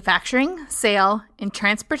manufacturing, sale, and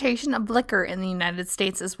transportation of liquor in the United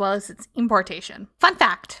States, as well as its importation. Fun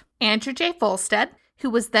fact, Andrew J. Volstead, who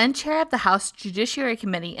was then chair of the House Judiciary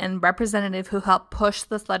Committee and representative who helped push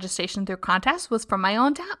this legislation through Congress, was from my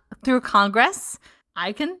own town. Through Congress,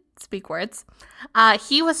 I can speak words.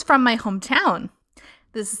 He was from my hometown.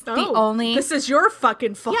 This is the only... This is your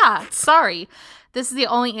fucking fault. Yeah, sorry. This is the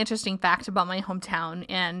only interesting fact about my hometown,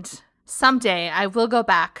 and someday I will go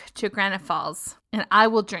back to Granite Falls, and I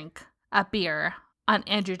will drink a beer on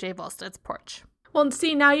Andrew J. Volstead's porch. Well,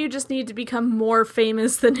 see, now you just need to become more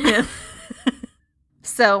famous than him.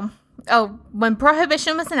 So, when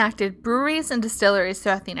Prohibition was enacted, breweries and distilleries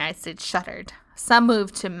throughout the United States shuttered. Some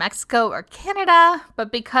moved to Mexico or Canada,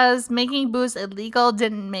 but because making booze illegal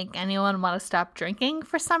didn't make anyone want to stop drinking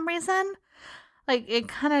for some reason, like, it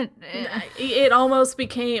kind of... It almost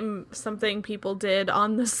became something people did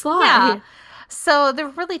on the sly. Yeah. So there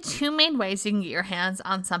were really two main ways you can get your hands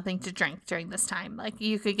on something to drink during this time. Like,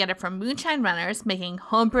 you could get it from moonshine runners making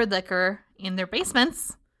homebrewed liquor in their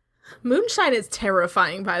basements. Moonshine is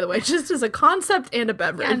terrifying, by the way, just as a concept and a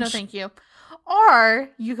beverage. Yeah, no, thank you. Or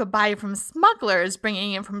you could buy it from smugglers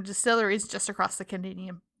bringing it from distilleries just across the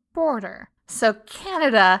Canadian border. So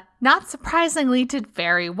Canada, not surprisingly, did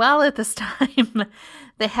very well at this time.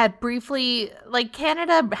 They had briefly, like,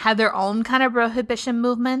 Canada had their own kind of prohibition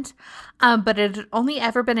movement, but it had only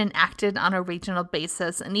ever been enacted on a regional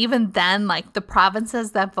basis. And even then, like, the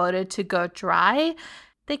provinces that voted to go dry,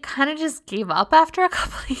 they kind of just gave up after a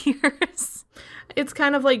couple of years. It's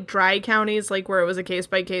kind of like dry counties, like where it was a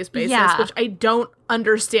case-by-case basis, Yeah. which I don't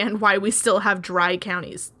understand why we still have dry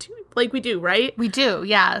counties. Like we do, right? We do,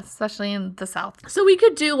 yeah, especially in the South. So we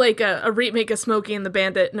could do like a remake of Smokey and the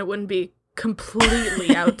Bandit and it wouldn't be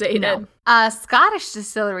completely outdated. No. Scottish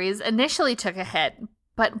distilleries initially took a hit,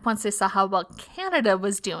 but once they saw how well Canada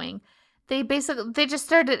was doing, they just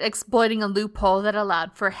started exploiting a loophole that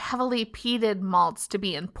allowed for heavily peated malts to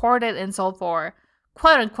be imported and sold for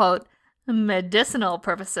quote-unquote medicinal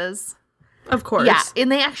purposes. Of course. Yeah, and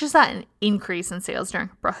they actually saw an increase in sales during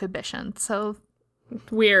Prohibition, so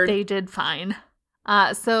weird. they did fine.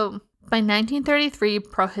 So by 1933,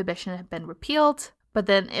 Prohibition had been repealed, but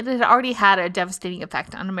then it had already had a devastating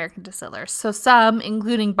effect on American distillers. So some,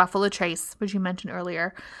 including Buffalo Trace, which you mentioned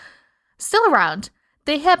earlier, still around,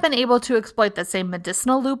 they had been able to exploit that same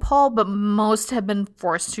medicinal loophole, but most have been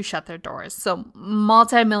forced to shut their doors. So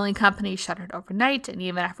multi-million companies shuttered overnight, and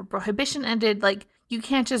even after Prohibition ended, like, you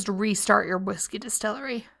can't just restart your whiskey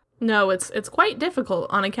distillery. No, it's quite difficult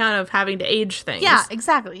on account of having to age things. Yeah,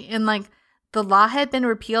 exactly. And, like, the law had been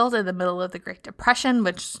repealed in the middle of the Great Depression,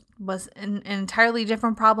 which was an entirely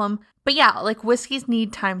different problem. But yeah, like, whiskeys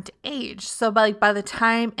need time to age. So by the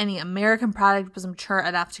time any American product was mature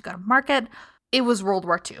enough to go to market, it was World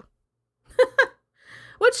War II.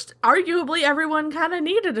 Which arguably everyone kind of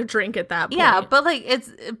needed a drink at that point. Yeah, but like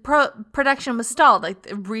production was stalled, like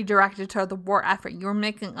redirected toward the war effort. You were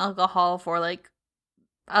making alcohol for like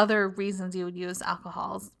other reasons you would use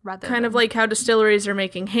alcohols rather kind of like how distilleries are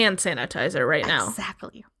making hand sanitizer right now.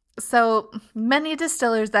 Exactly. So many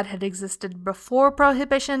distillers that had existed before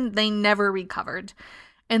Prohibition, they never recovered.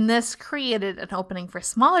 And this created an opening for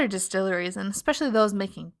smaller distilleries, and especially those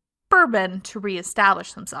making bourbon, to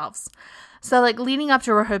reestablish themselves. So, like, leading up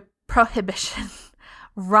to Prohibition,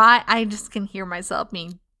 rye, I just can hear myself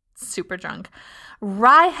being super drunk.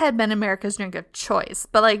 Rye had been America's drink of choice,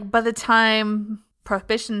 but, like, by the time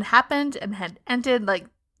Prohibition happened and had ended, like,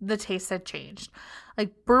 the taste had changed.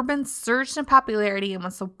 Like, bourbon surged in popularity, and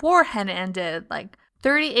once the war had ended, like,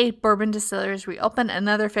 38 bourbon distilleries reopened,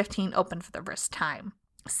 another 15 opened for the first time.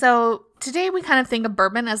 So, today we kind of think of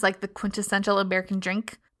bourbon as, like, the quintessential American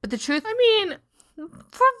drink. But the truth, I mean,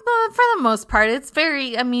 for the most part, it's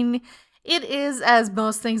very, I mean, it is, as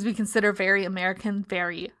most things we consider very American,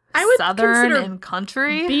 very Southern and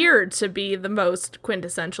country. Beer to be the most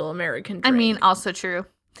quintessential American drink. I mean, also true.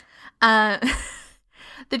 The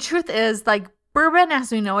truth is, like, bourbon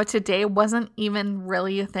as we know it today wasn't even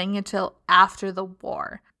really a thing until after the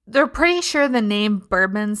war. They're pretty sure the name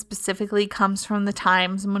bourbon specifically comes from the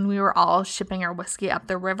times when we were all shipping our whiskey up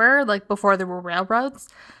the river, like before there were railroads.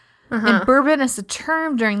 And bourbon as a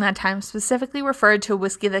term during that time specifically referred to a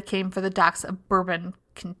whiskey that came for the docks of Bourbon,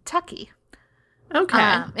 Kentucky. Okay.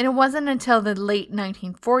 And it wasn't until the late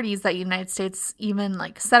 1940s that the United States even,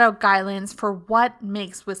 like, set out guidelines for what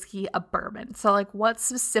makes whiskey a bourbon. So, like, what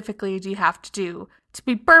specifically do you have to do to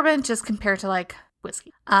be bourbon just compared to, like,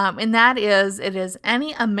 whiskey? And that is, it is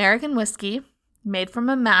any American whiskey made from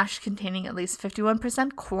a mash containing at least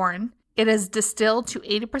 51% corn. It is distilled to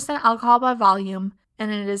 80% alcohol by volume,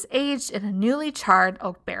 and it is aged in a newly charred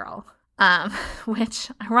oak barrel.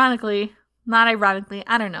 Which, ironically, not ironically,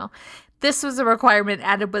 I don't know. This was a requirement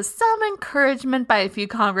added with some encouragement by a few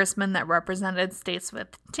congressmen that represented states with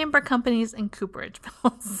timber companies and cooperage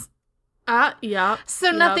mills. Yeah.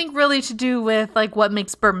 So nothing really to do with, like, what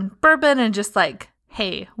makes bourbon, and just like,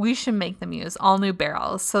 hey, we should make them use all new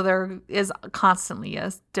barrels. So there is constantly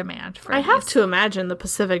a demand for I have to imagine the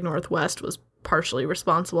Pacific Northwest was partially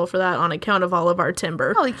responsible for that on account of all of our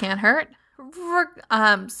timber. Probably can't hurt.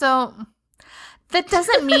 So that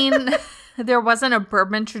doesn't mean there wasn't a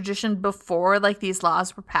bourbon tradition before, like, these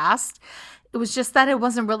laws were passed. It was just that it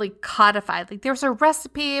wasn't really codified. Like, there was a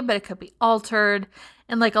recipe, but it could be altered.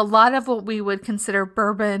 And, like, a lot of what we would consider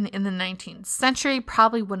bourbon in the 19th century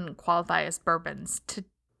probably wouldn't qualify as bourbons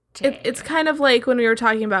today. It's kind of like when we were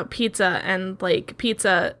talking about pizza, and, like,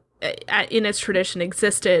 pizza in its tradition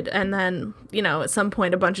existed, and then, you know, at some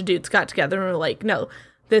point a bunch of dudes got together and were like, no,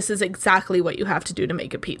 this is exactly what you have to do to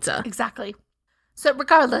make a pizza. Exactly. So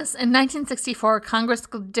regardless, in 1964, Congress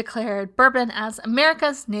declared bourbon as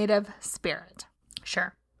America's native spirit.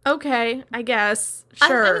 Sure. Okay, I guess.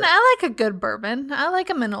 Sure. I mean, I like a good bourbon. I like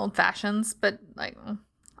them in old fashions, but, like,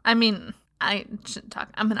 I mean, I shouldn't talk.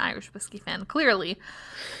 I'm an Irish whiskey fan, clearly,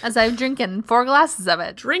 as I'm drinking 4 glasses of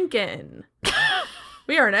it. Drinking.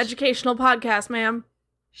 We are an educational podcast, ma'am.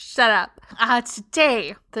 Shut up.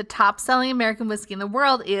 Today, the top-selling American whiskey in the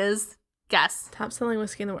world is, guess. Top-selling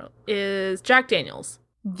whiskey in the world is Jack Daniels.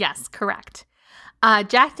 Yes, correct.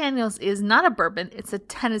 Jack Daniels is not a bourbon. It's a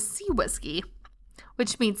Tennessee whiskey,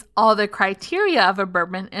 which meets all the criteria of a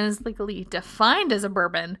bourbon and is legally defined as a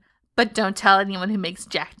bourbon. But don't tell anyone who makes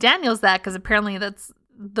Jack Daniels that, because apparently that's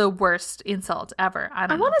the worst insult ever.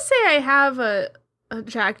 I want to say I have a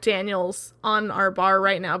Jack Daniels on our bar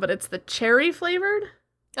right now, but it's the cherry flavored.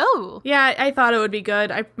 Oh. Yeah, I thought it would be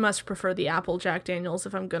good. I must prefer the apple Jack Daniels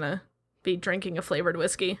if I'm going to be drinking a flavored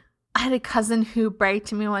whiskey. I had a cousin who bragged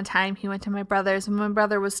to me one time. He went to my brother's when my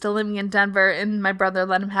brother was still living in Denver, and my brother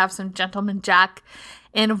let him have some Gentleman Jack.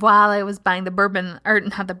 And while I was buying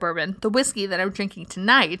the whiskey that I'm drinking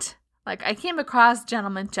tonight, like, I came across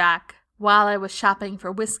Gentleman Jack while I was shopping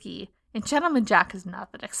for whiskey, and Gentleman Jack is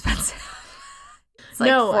not that expensive. It's like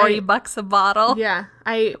 $40 a bottle. Yeah,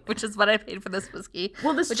 which is what I paid for this whiskey.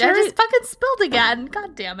 Well, this which cherry, I just fucking spilled again.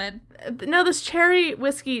 God damn it. No, this cherry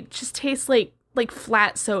whiskey just tastes like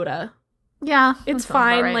flat soda. Yeah, it's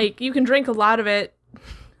fine. Right. Like, you can drink a lot of it.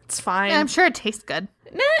 It's fine. Yeah, I'm sure it tastes good.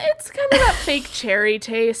 Nah, it's kind of that fake cherry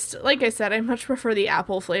taste. Like I said, I much prefer the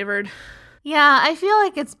apple flavored. Yeah, I feel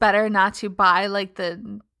like it's better not to buy, like,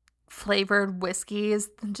 the flavored whiskeys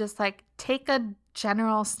than just, like, take a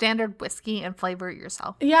general standard whiskey and flavor it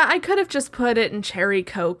yourself. Yeah, I could have just put it in cherry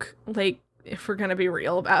Coke, like, if we're gonna be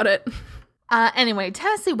real about it. Anyway,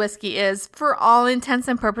 Tennessee whiskey is, for all intents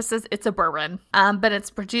and purposes, it's a bourbon. But it's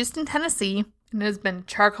produced in Tennessee and has been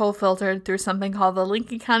charcoal filtered through something called the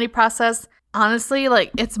Lincoln County process. Honestly,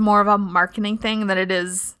 like, it's more of a marketing thing than it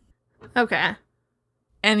is okay.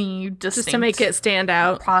 Any distinct just to make it stand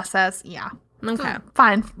out process. Yeah. Okay. So,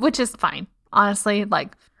 fine, which is fine. Honestly,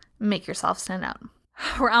 like, make yourself stand out.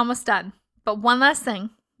 We're almost done. But one last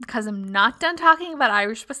thing, because I'm not done talking about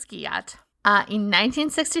Irish whiskey yet. In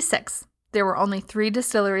 1966, there were only 3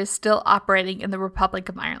 distilleries still operating in the Republic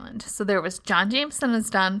of Ireland. So there was John Jameson and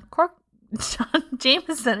Son,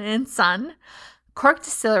 Cork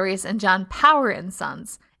Distilleries, and John Power and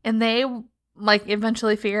Sons. And they, like,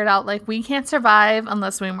 eventually figured out, like, we can't survive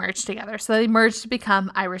unless we merge together. So they merged to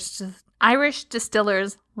become Irish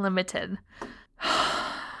Distillers Limited.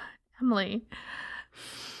 Emily.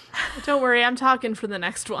 Don't worry, I'm talking for the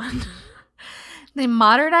next one. They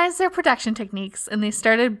modernized their production techniques and they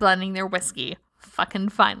started blending their whiskey. Fucking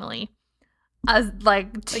finally.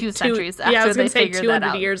 Like two centuries after they figured that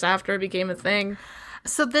out. 200 years after it became a thing.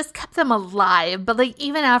 So this kept them alive, but, like,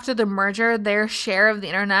 even after the merger, their share of the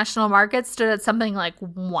international market stood at something like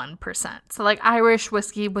 1%. So, like, Irish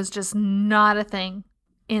whiskey was just not a thing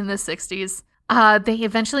in the 60s. They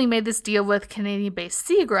eventually made this deal with Canadian-based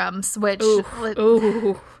Seagram's, which...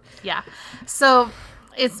 Ooh. Yeah. So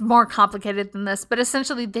it's more complicated than this, but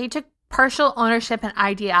essentially they took partial ownership in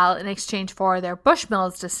IDL in exchange for their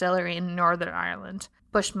Bushmills distillery in Northern Ireland.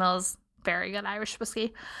 Bushmills, very good Irish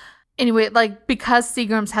whiskey. Anyway, like, because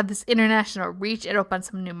Seagram's had this international reach, it opened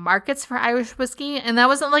some new markets for Irish whiskey, and that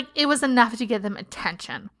wasn't, like, it was enough to get them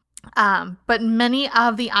attention. But many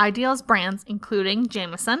of the IDL's brands, including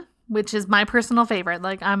Jameson, which is my personal favorite,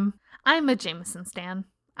 like, I'm a Jameson stan.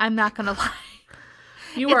 I'm not gonna lie.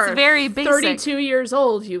 You are very basic. 32 years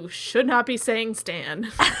old. You should not be saying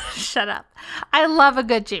stan. Shut up. I love a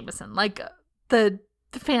good Jameson. Like, the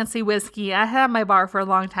fancy whiskey I had at my bar for a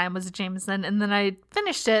long time was a Jameson, and then I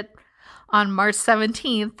finished it on March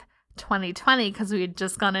 17th, 2020, because we had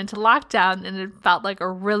just gone into lockdown, and it felt like a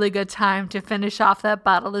really good time to finish off that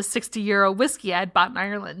bottle of €60 whiskey I'd bought in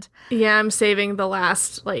Ireland. Yeah, I'm saving the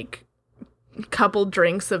last, like, couple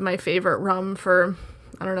drinks of my favorite rum for,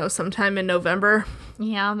 I don't know, sometime in November.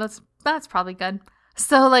 Yeah, that's probably good.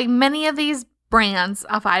 So, like, many of these brands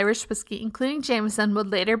of Irish whiskey, including Jameson, would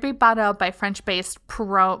later be bought out by French-based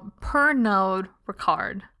Pernod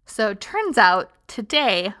Ricard. So it turns out,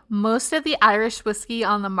 today, most of the Irish whiskey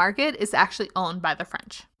on the market is actually owned by the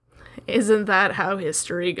French. Isn't that how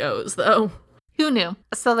history goes, though? Who knew?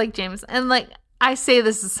 So, like, Jameson, and, like, I say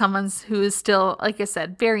this as someone who is still, like I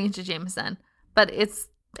said, very into Jameson, but it's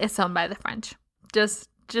owned by the French. Just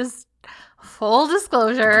full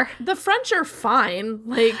disclosure. The French are fine.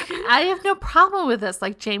 Like, I have no problem with this.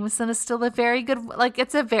 Like, Jameson is still a very good, like,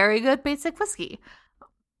 it's a very good basic whiskey.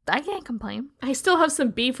 I can't complain. I still have some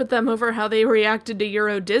beef with them over how they reacted to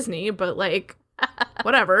Euro Disney, but, like,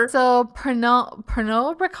 whatever. So, Pernod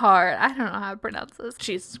Ricard, I don't know how to pronounce this.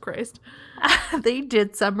 Jesus Christ. They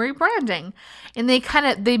did some rebranding, and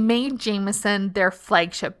they made Jameson their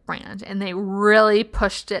flagship brand, and they really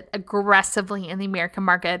pushed it aggressively in the American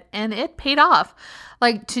market, and it paid off.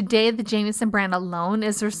 Like, today, the Jameson brand alone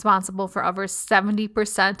is responsible for over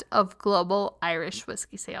 70% of global Irish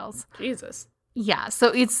whiskey sales. Jesus. Yeah, so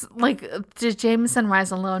it's like the Jameson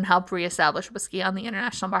rise alone helped reestablish whiskey on the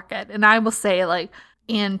international market. And I will say, like,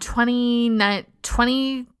 in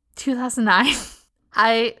 2009.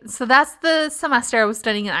 So that's the semester I was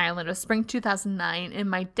studying in Ireland. It was spring 2009, and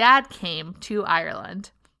my dad came to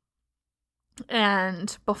Ireland.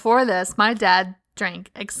 And before this, my dad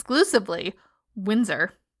drank exclusively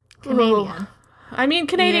Windsor Canadian. Ooh. I mean,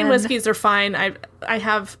 Canadian And- whiskeys are fine. I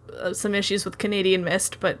have some issues with Canadian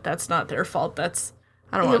Mist, but that's not their fault. I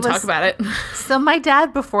don't want to talk about it. So my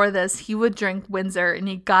dad, before this, he would drink Windsor, and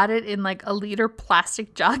he got it in like a liter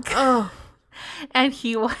plastic jug. Oh, And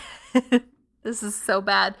he would, this is so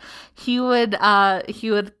bad. He would,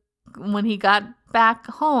 when he got back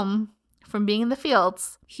home from being in the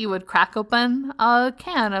fields, he would crack open a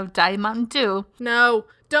can of Diet Mountain Dew. no,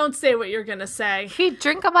 don't say what you're going to say. He'd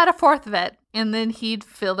drink about a fourth of it, and then he'd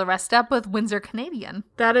fill the rest up with Windsor Canadian.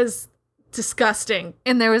 That is disgusting.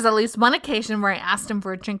 And there was at least one occasion where I asked him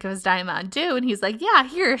for a drink of his Diet Mountain Dew, and he's like, yeah,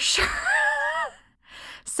 here, sure.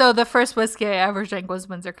 So the first whiskey I ever drank was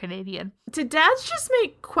Windsor Canadian. Did dads just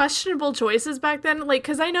make questionable choices back then? Like,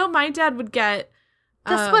 because I know my dad would get...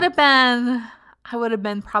 This would have been, I would have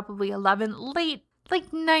been probably 11, late, like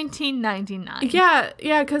 1999.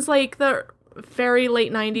 Yeah, because like the very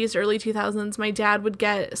late 90s, early 2000s, my dad would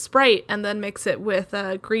get Sprite and then mix it with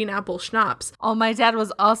green apple schnapps. Oh, my dad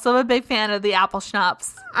was also a big fan of the apple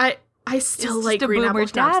schnapps. I still It's like just a green boomer apple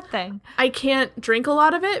schnapps. dad thing. I can't drink a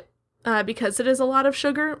lot of it because it is a lot of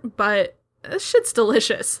sugar, but this shit's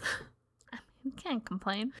delicious. You can't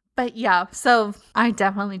complain. But yeah, so I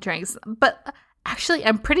definitely drank some. But actually,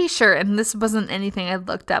 I'm pretty sure, and this wasn't anything I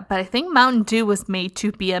looked up, but I think Mountain Dew was made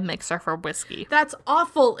to be a mixer for whiskey. That's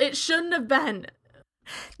awful. It shouldn't have been.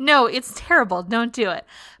 No, it's terrible. Don't do it.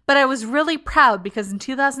 But I was really proud because in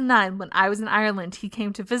 2009, when I was in Ireland, he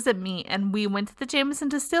came to visit me and we went to the Jameson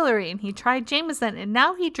distillery and he tried Jameson and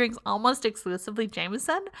now he drinks almost exclusively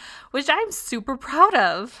Jameson, which I'm super proud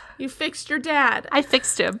of. You fixed your dad. I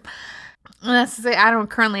fixed him. And that's to say, I don't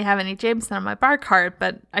currently have any Jameson on my bar card,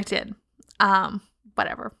 but I did.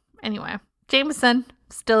 Whatever. Anyway, Jameson,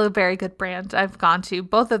 still a very good brand. I've gone to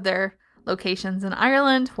both of their locations in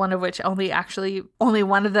Ireland, one of which only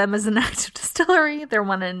one of them is an active distillery. Their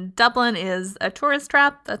one in Dublin is a tourist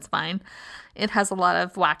trap. That's fine. It has a lot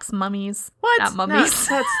of wax mummies. What? Not mummies.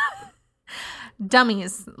 No, that's...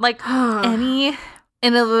 Dummies. Like any...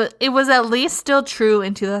 And it was at least still true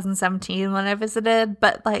in 2017 when I visited.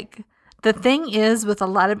 But like the thing is with a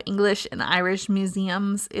lot of English and Irish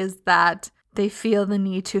museums is that they feel the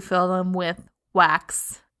need to fill them with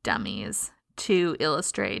wax dummies to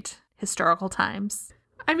illustrate historical times.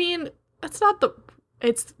 I mean, it's the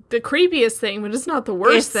creepiest thing, but it's not the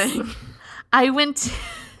worst thing. I went to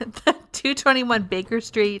the 221 Baker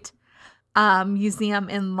Street museum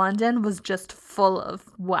in London was just full of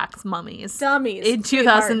wax mummies. Dummies. In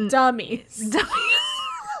 2000. Dummies.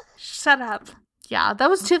 Shut up. Yeah, that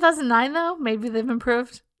was 2009 though. Maybe they've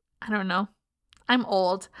improved. I don't know. I'm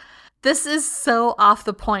old. This is so off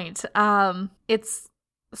the point.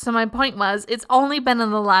 So my point was, it's only been in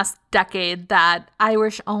the last decade that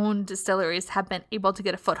Irish-owned distilleries have been able to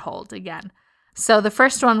get a foothold again. So the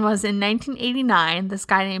first one was in 1989. This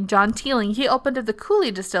guy named John Teeling, he opened at the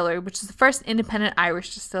Cooley Distillery, which is the first independent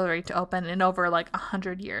Irish distillery to open in over like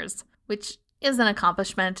 100 years, which is an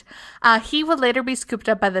accomplishment. He would later be scooped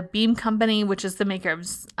up by the Beam Company, which is the maker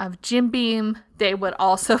of Jim Beam. They would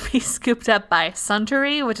also be scooped up by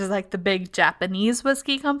Suntory, which is like the big Japanese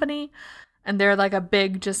whiskey company. And they're like a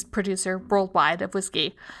big just producer worldwide of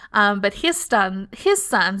whiskey. But his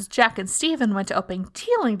sons, Jack and Stephen, went to open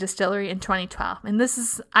Teeling Distillery in 2012. And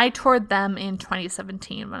I toured them in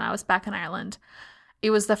 2017 when I was back in Ireland.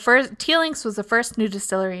 Teeling's was the first new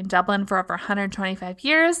distillery in Dublin for over 125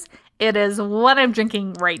 years. It is what I'm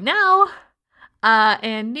drinking right now.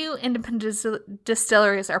 And new independent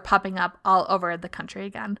distilleries are popping up all over the country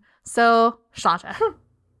again. So, Shanta.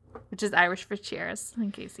 Which is Irish for cheers,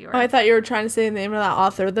 in case you were. Oh, I thought you were trying to say the name of that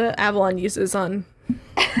author that Avalon uses on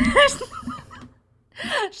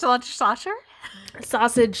Slaughter?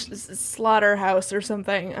 Sausage Slaughterhouse or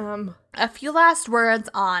something. A few last words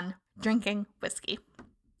on drinking whiskey.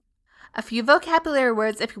 A few vocabulary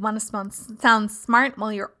words if you want to sound smart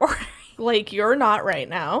while you're ordering. Like you're not right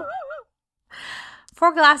now.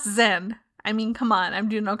 4 glasses in. I mean, come on, I'm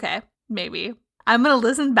doing okay. Maybe. I'm going to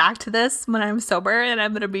listen back to this when I'm sober and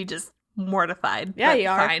I'm going to be just mortified. Yeah, you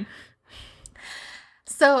are. Fine.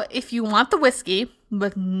 So if you want the whiskey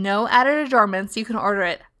with no added adornments, you can order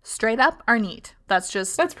it straight up or neat. That's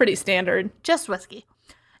pretty standard. Just whiskey.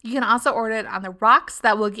 You can also order it on the rocks.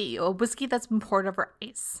 That will get you a whiskey that's been poured over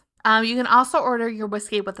ice. You can also order your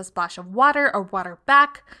whiskey with a splash of water or water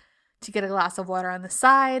back to get a glass of water on the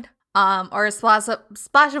side. or a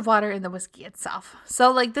splash of water in the whiskey itself.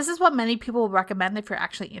 So, like, this is what many people recommend if you're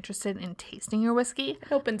actually interested in tasting your whiskey.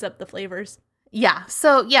 It opens up the flavors. Yeah.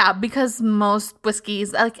 So, yeah, because most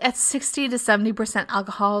whiskeys, like, at 60 to 70%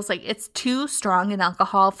 alcohols, like, it's too strong in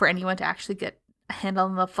alcohol for anyone to actually get a handle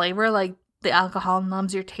on the flavor. Like, the alcohol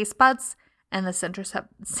numbs your taste buds and the scent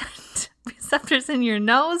receptors in your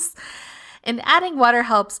nose. And adding water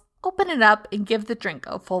helps open it up and give the drink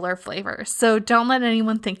a fuller flavor. So don't let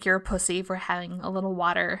anyone think you're a pussy for having a little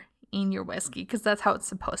water in your whiskey, because that's how it's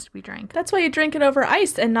supposed to be drank. That's why you drink it over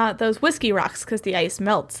ice and not those whiskey rocks, because the ice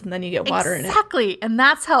melts and then you get water in it. Exactly. And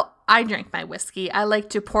that's how I drink my whiskey. I like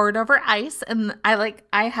to pour it over ice, and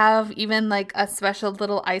I have even like a special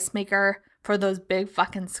little ice maker for those big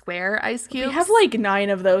fucking square ice cubes. We have like 9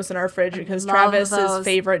 of those in our fridge because Travis's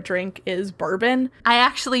favorite drink is bourbon. I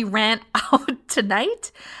actually ran out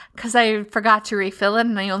tonight because I forgot to refill it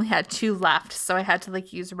and I only had 2 left. So I had to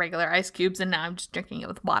like use regular ice cubes, and now I'm just drinking it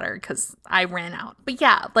with water because I ran out. But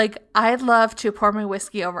yeah, like I love to pour my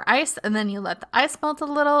whiskey over ice, and then you let the ice melt a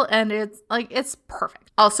little, and it's perfect.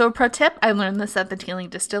 Also, a pro tip, I learned this at the Teeling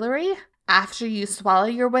Distillery. After you swallow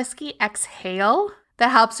your whiskey, exhale. That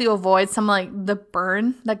helps you avoid some like the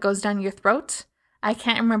burn that goes down your throat. I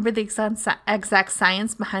can't remember the exact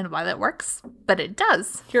science behind why that works, but it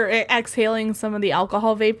does. You're exhaling some of the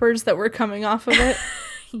alcohol vapors that were coming off of it.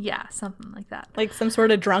 Yeah, something like that. Like some sort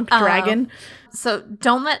of drunk dragon. So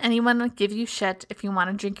don't let anyone give you shit if you want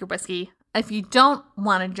to drink your whiskey. If you don't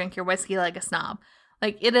want to drink your whiskey like a snob.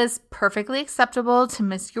 Like, it is perfectly acceptable to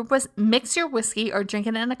mix your whiskey or drink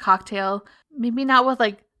it in a cocktail. Maybe not with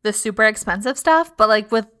like the super expensive stuff, but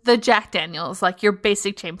like with the Jack Daniels, like your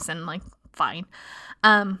basic Jameson, like fine.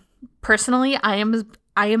 Personally, I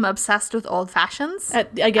am obsessed with old fashions.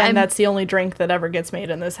 That's the only drink that ever gets made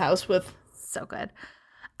in this house with. So good.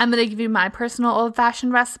 I'm going to give you my personal old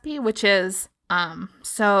fashioned recipe, which is,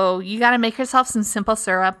 so you got to make yourself some simple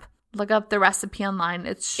syrup. Look up the recipe online.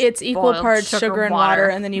 It's equal parts sugar and water,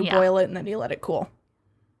 and then you boil it and then you let it cool.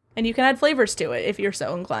 And you can add flavors to it if you're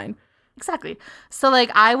so inclined. Exactly. So,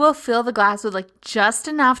 like, I will fill the glass with, like, just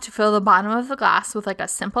enough to fill the bottom of the glass with, like, a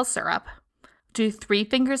simple syrup. Do 3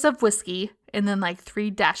 fingers of whiskey and then, like,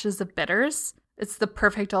 3 dashes of bitters. It's the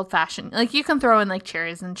perfect old-fashioned. Like, you can throw in, like,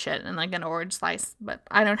 cherries and shit and, like, an orange slice. But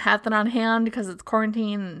I don't have that on hand because it's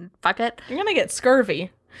quarantine and fuck it. You're gonna get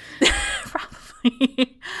scurvy.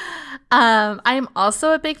 Probably. I am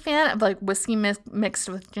also a big fan of like whiskey mixed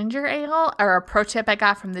with ginger ale, or a pro tip I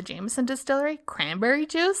got from the Jameson Distillery, cranberry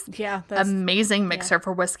juice. Yeah, that's amazing mixer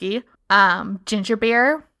for whiskey. Ginger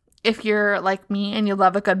beer. If you're like me and you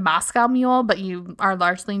love a good Moscow Mule, but you are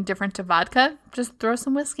largely indifferent to vodka, just throw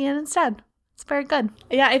some whiskey in instead. It's very good.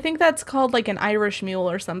 Yeah, I think that's called like an Irish Mule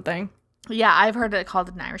or something. Yeah, I've heard it called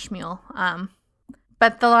an Irish Mule.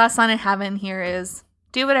 But the last line I have in here is,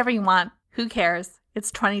 do whatever you want. Who cares? It's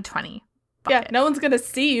 2020. Fuck it. No one's going to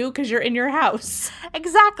see you because you're in your house.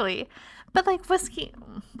 Exactly. But like whiskey,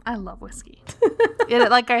 I love whiskey.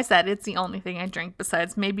 Like I said, it's the only thing I drink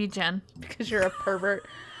besides maybe gin. Because you're a pervert.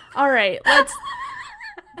 All right,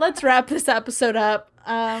 let's wrap this episode up.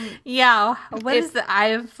 Yeah. What is it?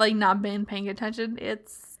 I've like not been paying attention.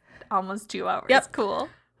 It's almost 2 hours. Yep. Cool.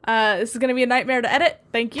 This is going to be a nightmare to edit.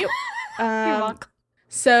 Thank you. You're welcome.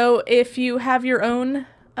 So if you have your own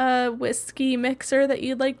whiskey mixer that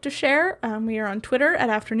you'd like to share, we are on Twitter at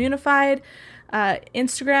Afternoonified,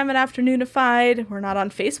 Instagram at Afternoonified. We're not on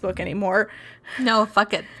Facebook anymore. No,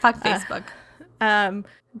 fuck it. Fuck Facebook.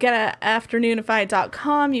 Get at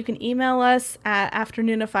afternoonified.com. You can email us at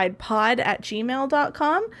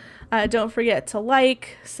afternoonifiedpod@gmail.com. Don't forget to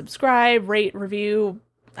like, subscribe, rate, review,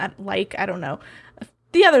 I don't know.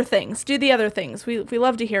 The other things. Do the other things. We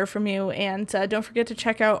love to hear from you. And don't forget to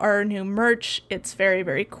check out our new merch. It's very,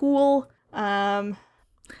 very cool.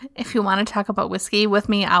 If you want to talk about whiskey with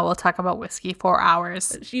me, I will talk about whiskey for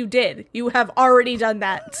hours. You did. You have already done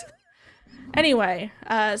that. Anyway,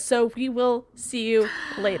 so we will see you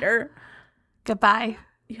later. Goodbye.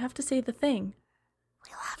 You have to say the thing.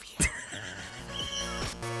 We love you.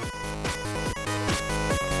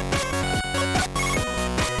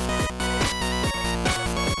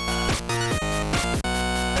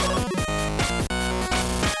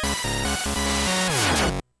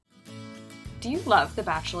 Do you love the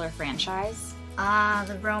Bachelor franchise?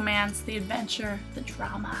 The romance, the adventure, the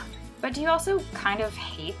drama. But do you also kind of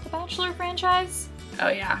hate the Bachelor franchise? Oh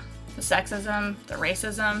yeah, the sexism, the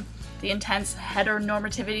racism, the intense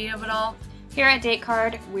heteronormativity of it all. Here at Date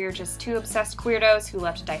Card, we're just two obsessed queerdos who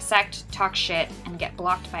love to dissect, talk shit, and get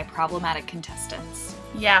blocked by problematic contestants.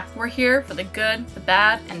 Yeah, we're here for the good, the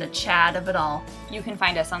bad, and the Chad of it all. You can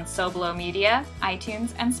find us on Soblo Media,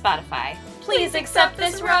 iTunes, and Spotify. Please accept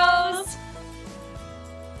this rose!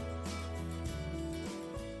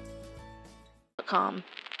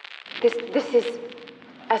 This is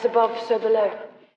as above, so below.